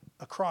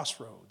a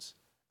crossroads,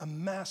 a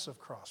massive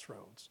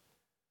crossroads.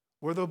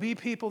 Where there'll be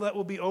people that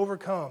will be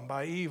overcome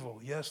by evil.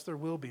 Yes, there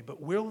will be.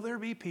 But will there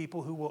be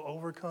people who will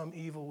overcome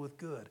evil with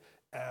good?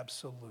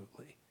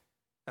 Absolutely.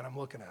 And I'm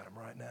looking at them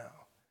right now.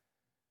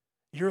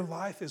 Your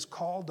life is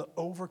called to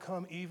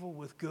overcome evil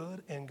with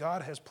good, and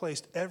God has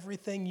placed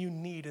everything you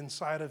need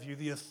inside of you.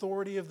 The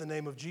authority of the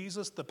name of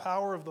Jesus, the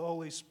power of the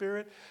Holy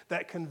Spirit,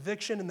 that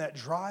conviction and that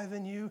drive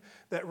in you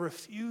that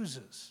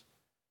refuses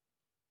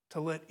to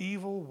let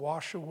evil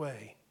wash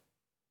away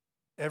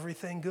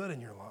everything good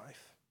in your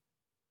life.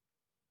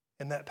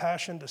 And that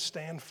passion to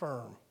stand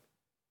firm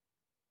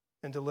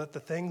and to let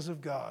the things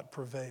of God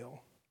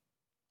prevail.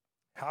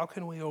 How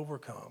can we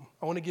overcome?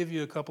 I want to give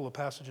you a couple of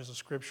passages of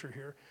Scripture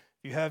here.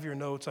 If you have your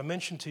notes, I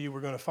mentioned to you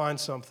we're going to find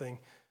something,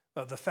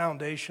 the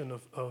foundation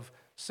of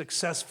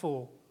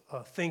successful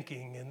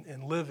thinking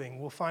and living.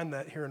 We'll find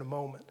that here in a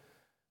moment.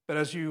 But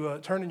as you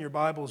turn in your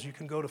Bibles, you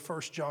can go to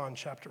 1 John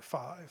chapter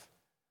 5.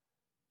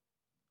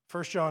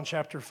 1 John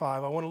chapter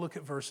 5, I want to look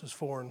at verses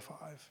 4 and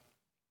 5.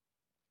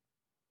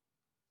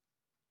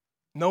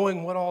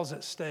 Knowing what all is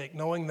at stake,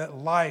 knowing that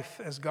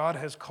life, as God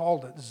has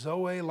called it,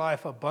 Zoe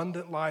life,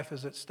 abundant life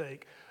is at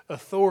stake,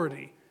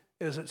 authority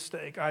is at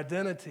stake,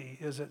 identity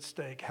is at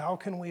stake. How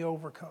can we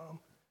overcome?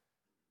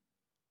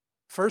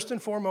 First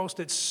and foremost,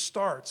 it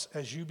starts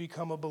as you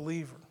become a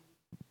believer.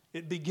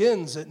 It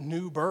begins at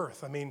new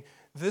birth. I mean,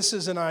 this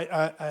is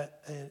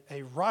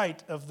a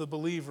right of the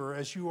believer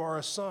as you are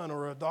a son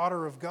or a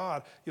daughter of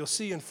God. You'll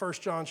see in 1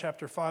 John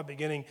chapter 5,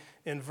 beginning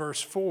in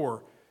verse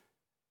 4,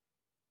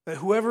 that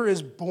whoever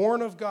is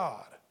born of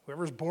God,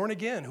 whoever is born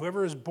again,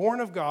 whoever is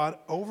born of God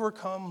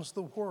overcomes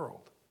the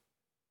world.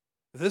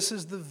 This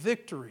is the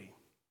victory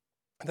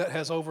that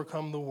has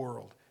overcome the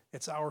world.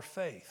 It's our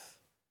faith.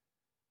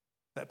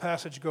 That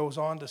passage goes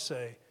on to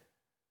say,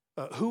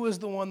 who is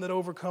the one that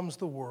overcomes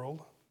the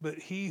world but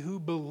he who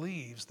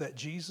believes that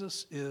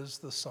Jesus is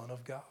the Son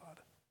of God?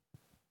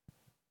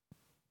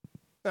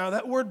 Now,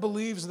 that word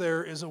believes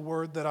there is a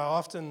word that I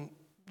often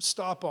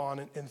stop on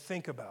and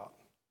think about,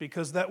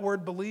 because that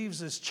word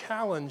believes is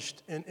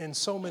challenged in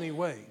so many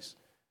ways.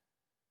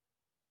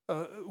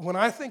 When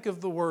I think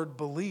of the word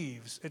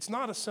believes, it's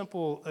not a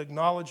simple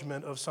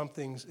acknowledgement of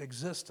something's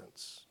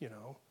existence,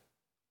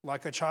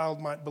 like a child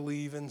might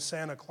believe in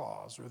Santa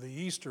Claus or the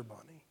Easter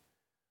Bunny.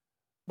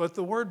 But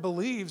the word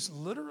believes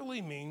literally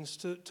means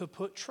to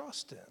put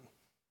trust in.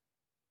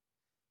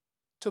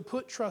 To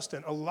put trust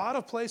in. A lot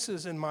of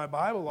places in my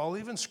Bible, I'll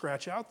even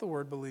scratch out the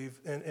word believe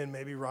and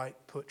maybe write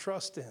put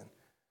trust in.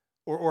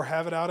 Or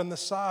have it out on the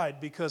side,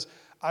 because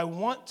I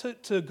want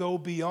to go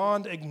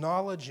beyond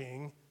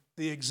acknowledging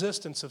the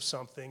existence of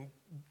something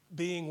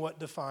being what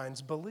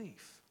defines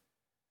belief.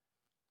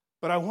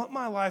 But I want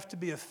my life to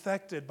be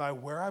affected by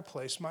where I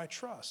place my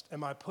trust.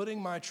 Am I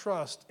putting my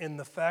trust in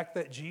the fact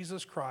that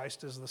Jesus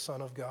Christ is the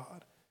Son of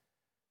God?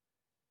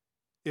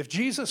 If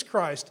Jesus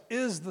Christ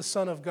is the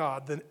Son of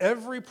God, then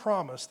every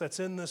promise that's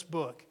in this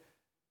book,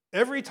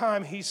 every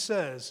time he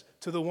says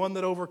to the one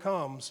that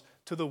overcomes,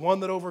 to the one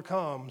that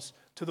overcomes,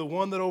 to the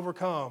one that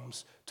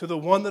overcomes, to the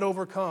one that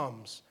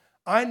overcomes,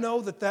 I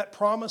know that that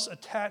promise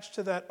attached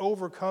to that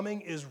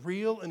overcoming is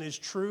real and is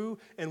true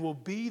and will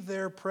be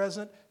there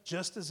present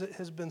just as it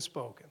has been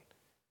spoken.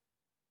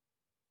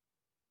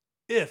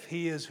 If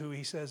he is who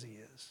he says he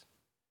is.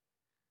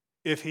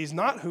 If he's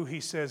not who he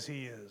says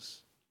he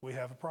is, we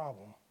have a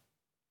problem.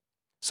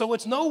 So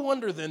it's no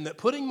wonder then that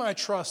putting my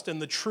trust in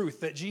the truth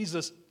that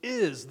Jesus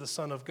is the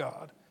Son of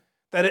God,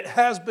 that it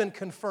has been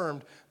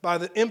confirmed by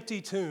the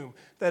empty tomb,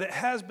 that it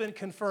has been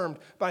confirmed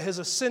by his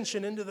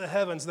ascension into the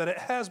heavens, that it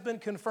has been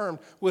confirmed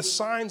with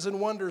signs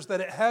and wonders, that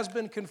it has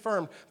been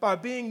confirmed by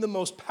being the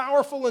most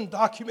powerful and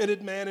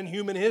documented man in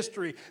human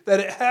history,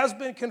 that it has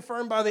been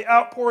confirmed by the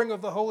outpouring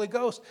of the Holy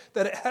Ghost,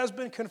 that it has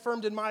been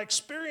confirmed in my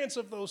experience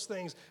of those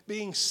things,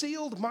 being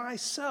sealed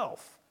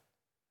myself.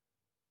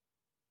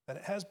 That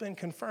it has been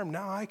confirmed.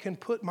 Now I can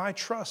put my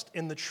trust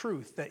in the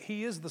truth that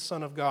he is the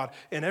Son of God.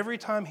 And every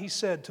time he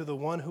said to the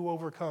one who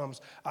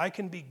overcomes, I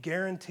can be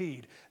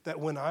guaranteed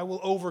that when I will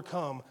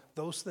overcome,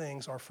 those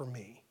things are for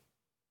me.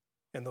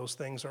 And those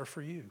things are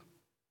for you.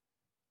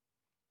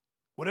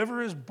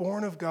 Whatever is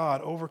born of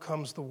God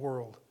overcomes the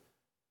world.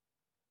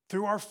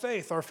 Through our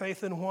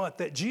faith in what?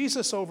 That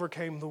Jesus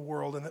overcame the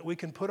world and that we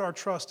can put our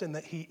trust in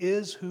that he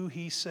is who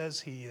he says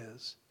he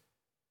is.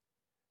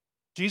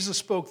 Jesus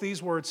spoke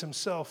these words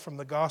himself from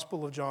the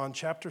Gospel of John,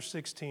 chapter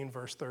 16,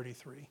 verse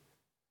 33.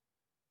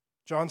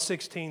 John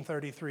 16,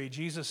 33,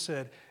 Jesus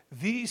said,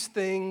 "These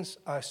things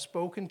I've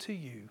spoken to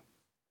you,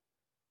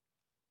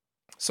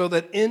 so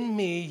that in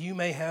me you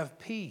may have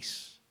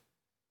peace.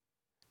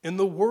 In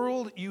the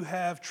world you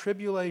have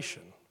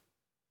tribulation."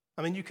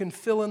 I mean, you can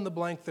fill in the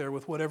blank there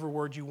with whatever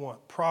word you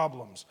want.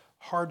 Problems,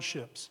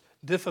 hardships,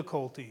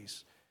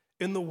 difficulties.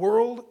 In the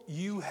world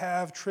you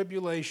have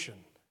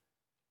tribulation.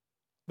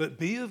 But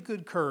be of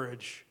good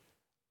courage,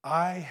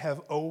 I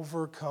have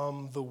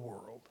overcome the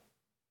world.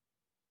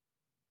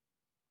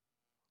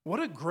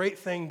 What a great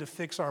thing to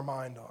fix our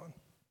mind on.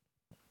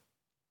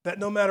 That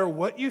no matter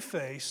what you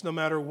face, no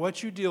matter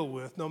what you deal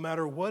with, no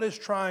matter what is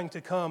trying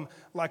to come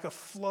like a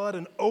flood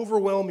and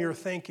overwhelm your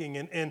thinking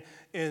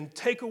and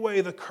take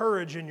away the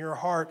courage in your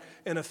heart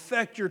and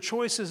affect your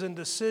choices and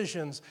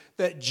decisions,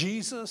 that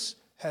Jesus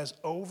has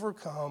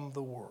overcome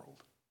the world.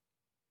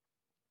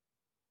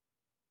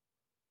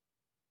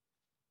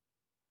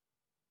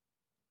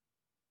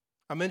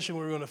 I mentioned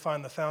we were going to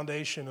find the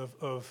foundation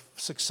of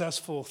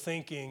successful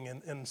thinking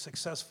and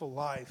successful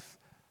life.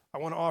 I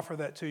want to offer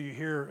that to you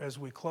here as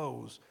we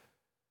close.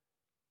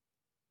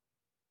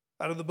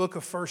 Out of the book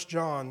of 1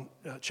 John,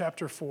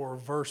 chapter 4,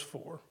 verse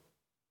 4.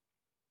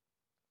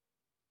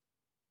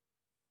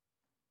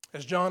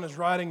 As John is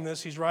writing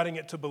this, he's writing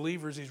it to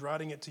believers, he's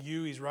writing it to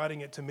you, he's writing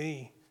it to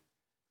me.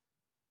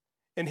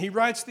 And he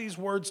writes these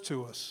words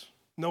to us,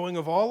 knowing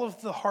of all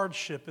of the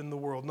hardship in the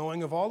world,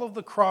 knowing of all of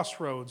the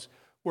crossroads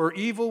where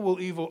evil will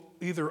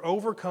either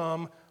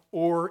overcome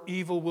or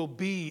evil will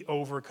be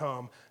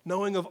overcome.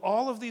 Knowing of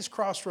all of these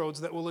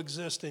crossroads that will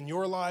exist in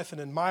your life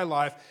and in my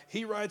life,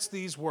 he writes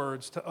these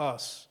words to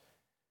us.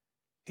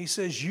 He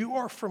says, "You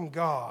are from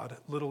God,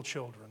 little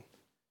children,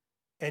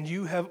 and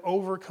you have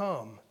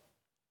overcome."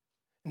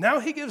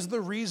 Now he gives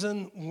the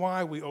reason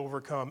why we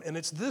overcome, and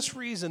it's this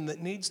reason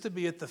that needs to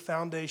be at the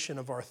foundation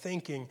of our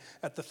thinking,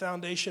 at the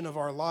foundation of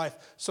our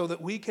life, so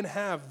that we can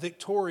have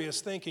victorious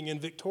thinking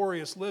and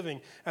victorious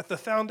living. At the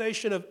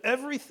foundation of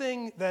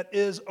everything that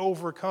is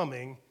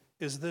overcoming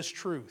is this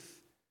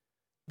truth: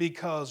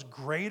 because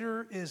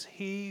greater is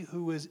he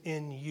who is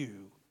in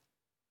you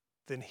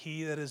than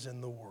he that is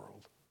in the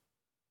world.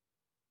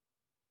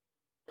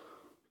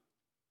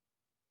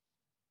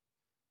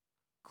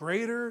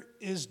 Greater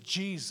is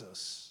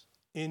Jesus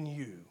in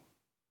you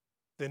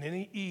than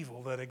any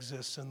evil that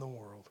exists in the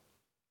world.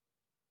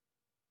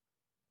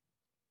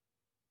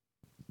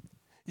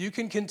 You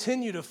can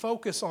continue to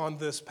focus on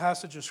this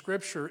passage of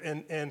Scripture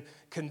and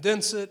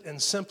condense it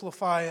and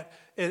simplify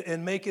it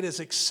and make it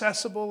as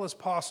accessible as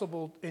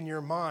possible in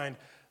your mind.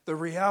 The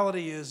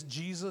reality is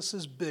Jesus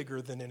is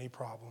bigger than any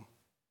problem.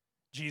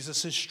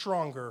 Jesus is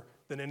stronger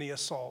than any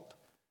assault.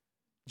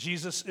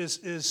 Jesus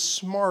is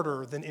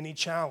smarter than any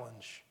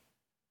challenge.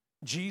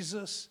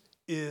 Jesus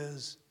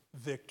is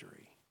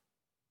victory.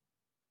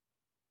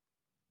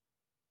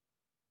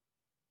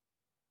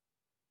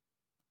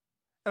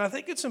 And I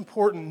think it's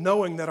important,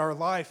 knowing that our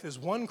life is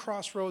one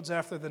crossroads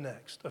after the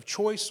next of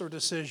choice or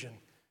decision,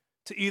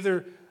 to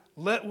either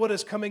let what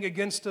is coming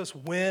against us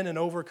win and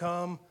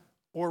overcome,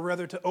 or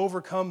rather to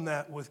overcome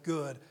that with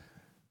good.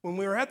 When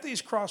we're at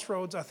these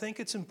crossroads, I think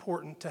it's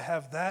important to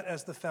have that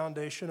as the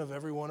foundation of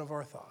every one of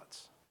our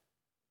thoughts.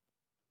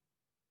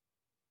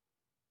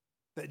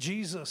 That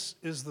Jesus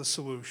is the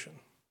solution.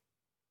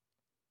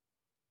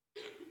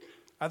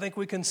 I think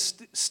we can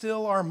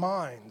still our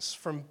minds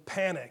from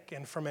panic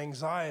and from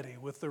anxiety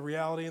with the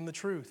reality and the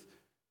truth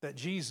that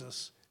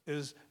Jesus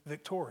is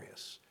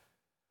victorious.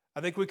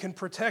 I think we can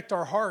protect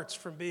our hearts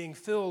from being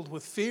filled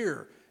with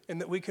fear, and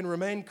that we can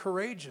remain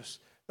courageous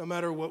no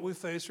matter what we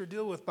face or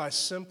deal with by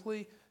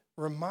simply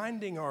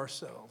reminding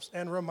ourselves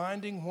and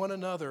reminding one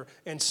another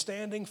and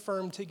standing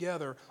firm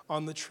together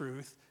on the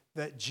truth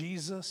that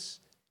Jesus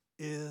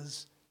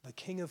is the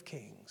King of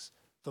Kings,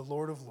 the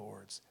Lord of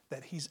Lords,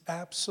 that he's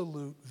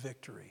absolute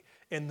victory,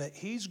 and that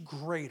he's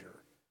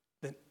greater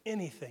than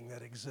anything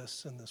that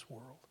exists in this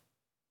world.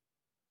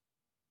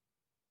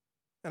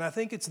 And I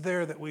think it's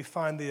there that we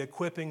find the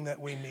equipping that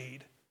we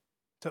need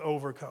to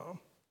overcome.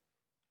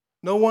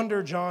 No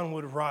wonder John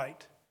would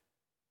write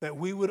that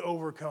we would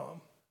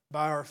overcome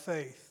by our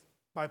faith,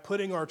 by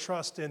putting our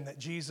trust in that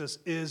Jesus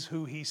is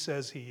who he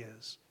says he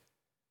is.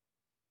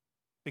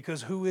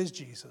 Because who is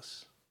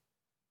Jesus?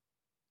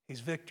 He's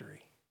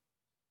victory.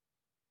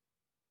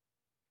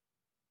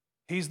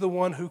 He's the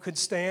one who could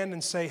stand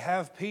and say,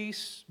 "Have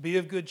peace, be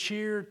of good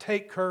cheer,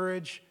 take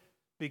courage,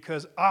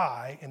 because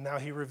I," and now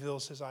he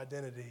reveals his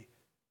identity,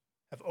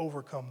 "have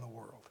overcome the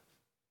world."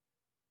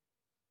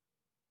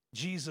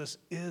 Jesus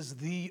is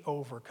the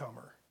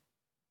overcomer.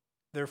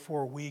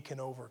 Therefore, we can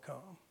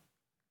overcome.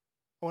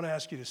 I want to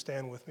ask you to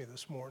stand with me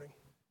this morning.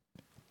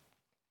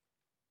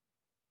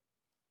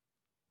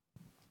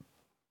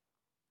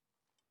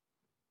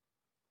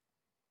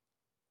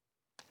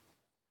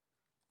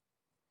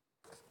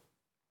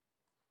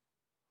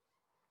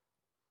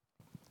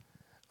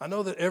 I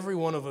know that every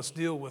one of us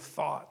deal with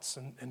thoughts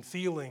and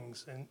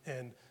feelings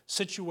and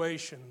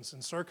situations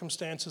and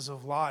circumstances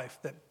of life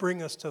that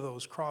bring us to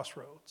those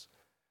crossroads.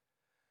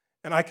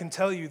 And I can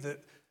tell you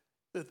that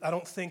I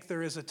don't think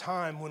there is a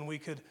time when we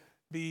could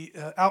be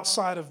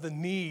outside of the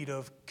need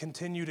of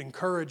continued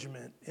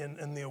encouragement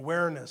and the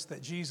awareness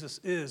that Jesus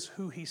is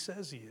who he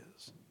says he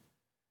is.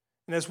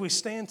 And as we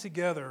stand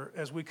together,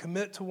 as we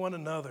commit to one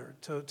another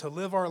to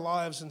live our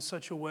lives in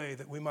such a way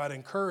that we might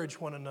encourage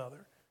one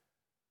another,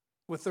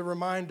 with the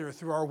reminder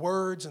through our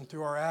words and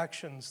through our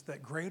actions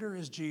that greater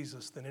is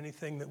Jesus than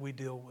anything that we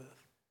deal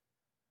with.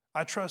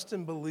 I trust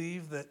and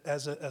believe that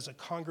as a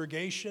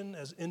congregation,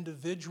 as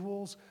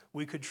individuals,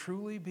 we could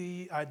truly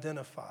be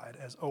identified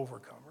as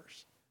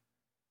overcomers.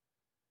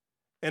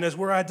 And as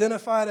we're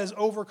identified as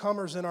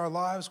overcomers in our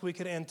lives, we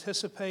can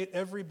anticipate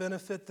every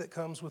benefit that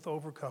comes with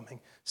overcoming,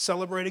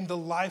 celebrating the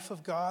life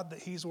of God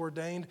that he's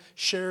ordained,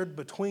 shared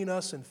between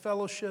us in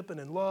fellowship and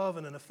in love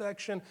and in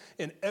affection,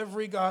 in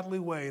every godly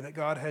way that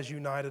God has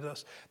united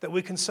us, that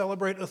we can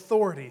celebrate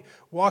authority,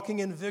 walking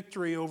in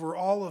victory over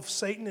all of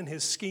Satan and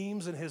his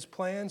schemes and his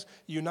plans,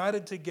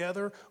 united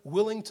together,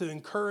 willing to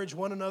encourage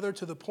one another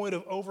to the point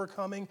of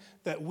overcoming,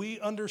 that we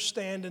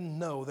understand and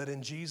know that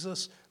in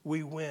Jesus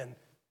we win.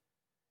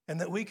 And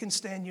that we can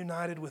stand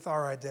united with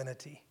our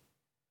identity,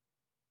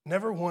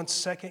 never once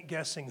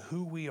second-guessing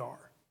who we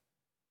are.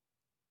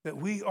 That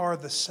we are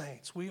the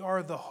saints, we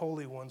are the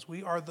holy ones,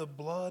 we are the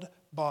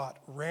blood-bought,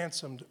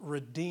 ransomed,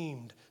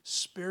 redeemed,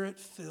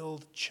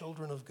 spirit-filled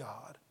children of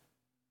God,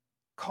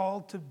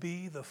 called to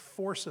be the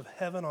force of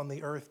heaven on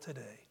the earth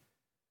today.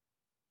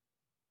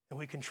 And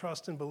we can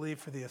trust and believe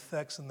for the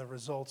effects and the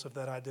results of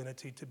that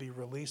identity to be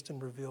released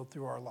and revealed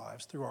through our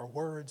lives, through our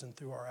words and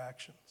through our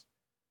actions,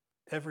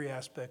 every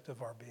aspect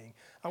of our being.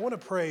 I want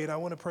to pray, and I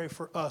want to pray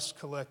for us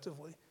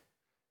collectively,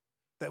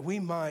 that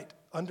we might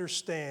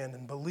understand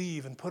and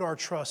believe and put our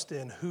trust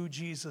in who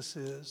Jesus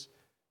is,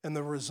 and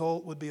the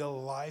result would be a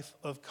life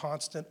of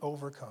constant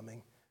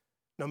overcoming,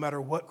 no matter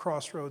what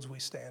crossroads we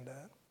stand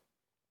at.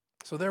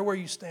 So there where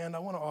you stand, I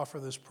want to offer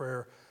this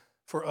prayer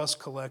for us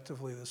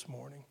collectively this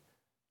morning.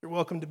 You're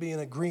welcome to be in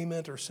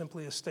agreement or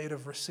simply a state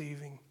of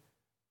receiving,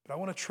 but I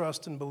want to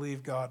trust and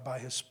believe God by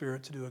His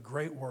Spirit to do a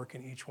great work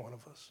in each one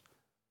of us.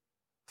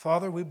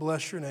 Father, we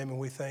bless your name and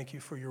we thank you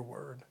for your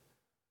word.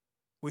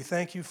 We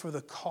thank you for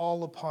the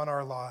call upon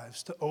our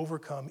lives to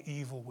overcome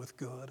evil with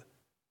good.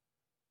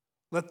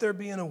 Let there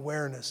be an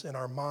awareness in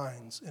our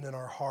minds and in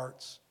our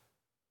hearts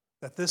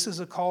that this is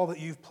a call that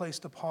you've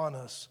placed upon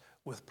us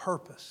with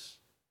purpose,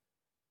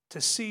 to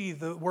see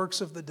the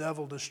works of the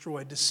devil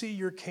destroyed, to see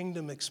your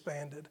kingdom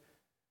expanded,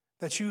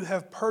 that you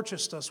have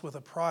purchased us with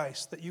a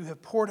price, that you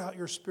have poured out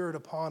your Spirit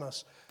upon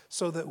us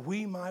so that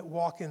we might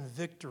walk in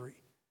victory,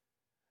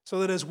 so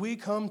that as we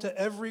come to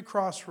every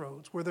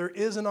crossroads where there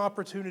is an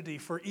opportunity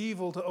for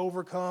evil to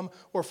overcome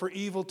or for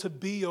evil to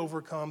be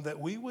overcome, that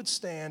we would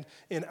stand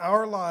in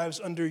our lives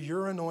under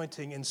your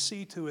anointing and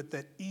see to it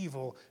that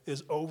evil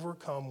is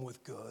overcome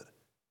with good.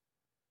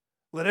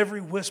 Let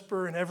every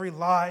whisper and every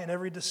lie and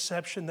every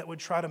deception that would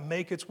try to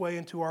make its way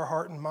into our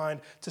heart and mind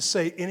to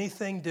say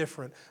anything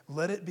different,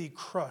 let it be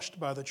crushed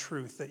by the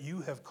truth that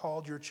you have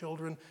called your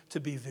children to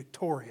be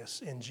victorious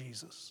in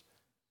Jesus.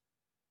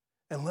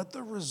 And let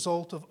the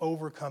result of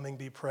overcoming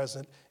be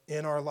present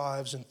in our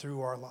lives and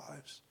through our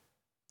lives.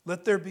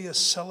 Let there be a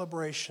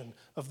celebration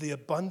of the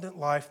abundant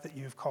life that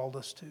you've called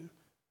us to.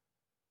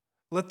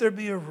 Let there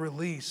be a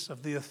release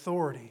of the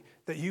authority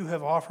that you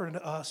have offered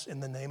to us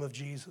in the name of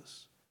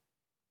Jesus.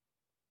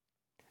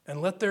 And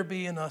let there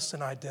be in us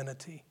an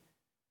identity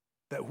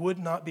that would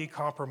not be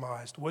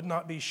compromised, would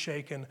not be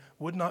shaken,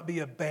 would not be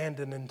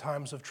abandoned in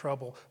times of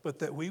trouble, but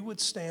that we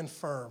would stand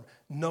firm,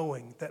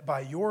 knowing that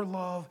by your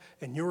love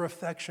and your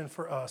affection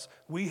for us,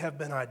 we have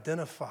been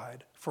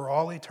identified for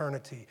all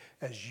eternity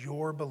as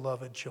your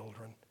beloved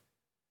children.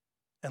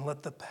 And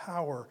let the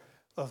power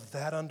of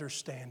that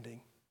understanding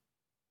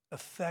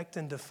affect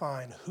and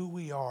define who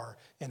we are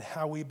and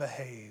how we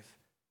behave,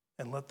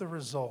 and let the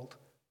result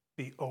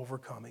be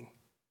overcoming.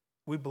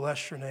 We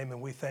bless your name and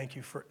we thank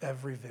you for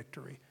every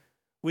victory.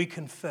 We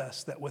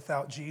confess that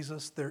without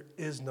Jesus, there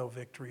is no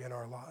victory in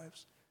our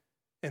lives.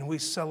 And we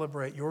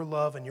celebrate your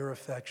love and your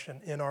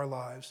affection in our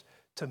lives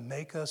to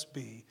make us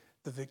be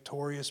the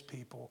victorious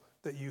people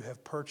that you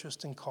have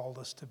purchased and called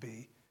us to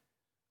be.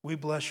 We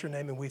bless your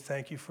name and we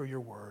thank you for your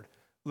word.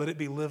 Let it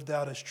be lived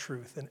out as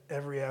truth in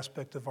every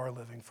aspect of our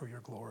living for your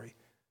glory.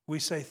 We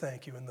say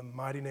thank you in the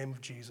mighty name of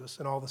Jesus,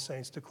 and all the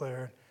saints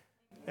declare,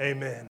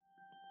 amen.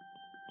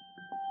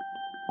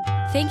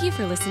 Thank you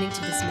for listening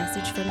to this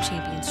message from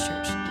Champions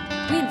Church.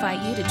 We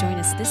invite you to join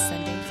us this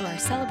Sunday for our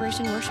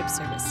celebration worship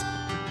service.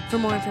 For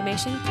more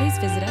information, please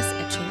visit us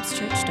at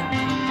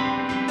championschurch.com.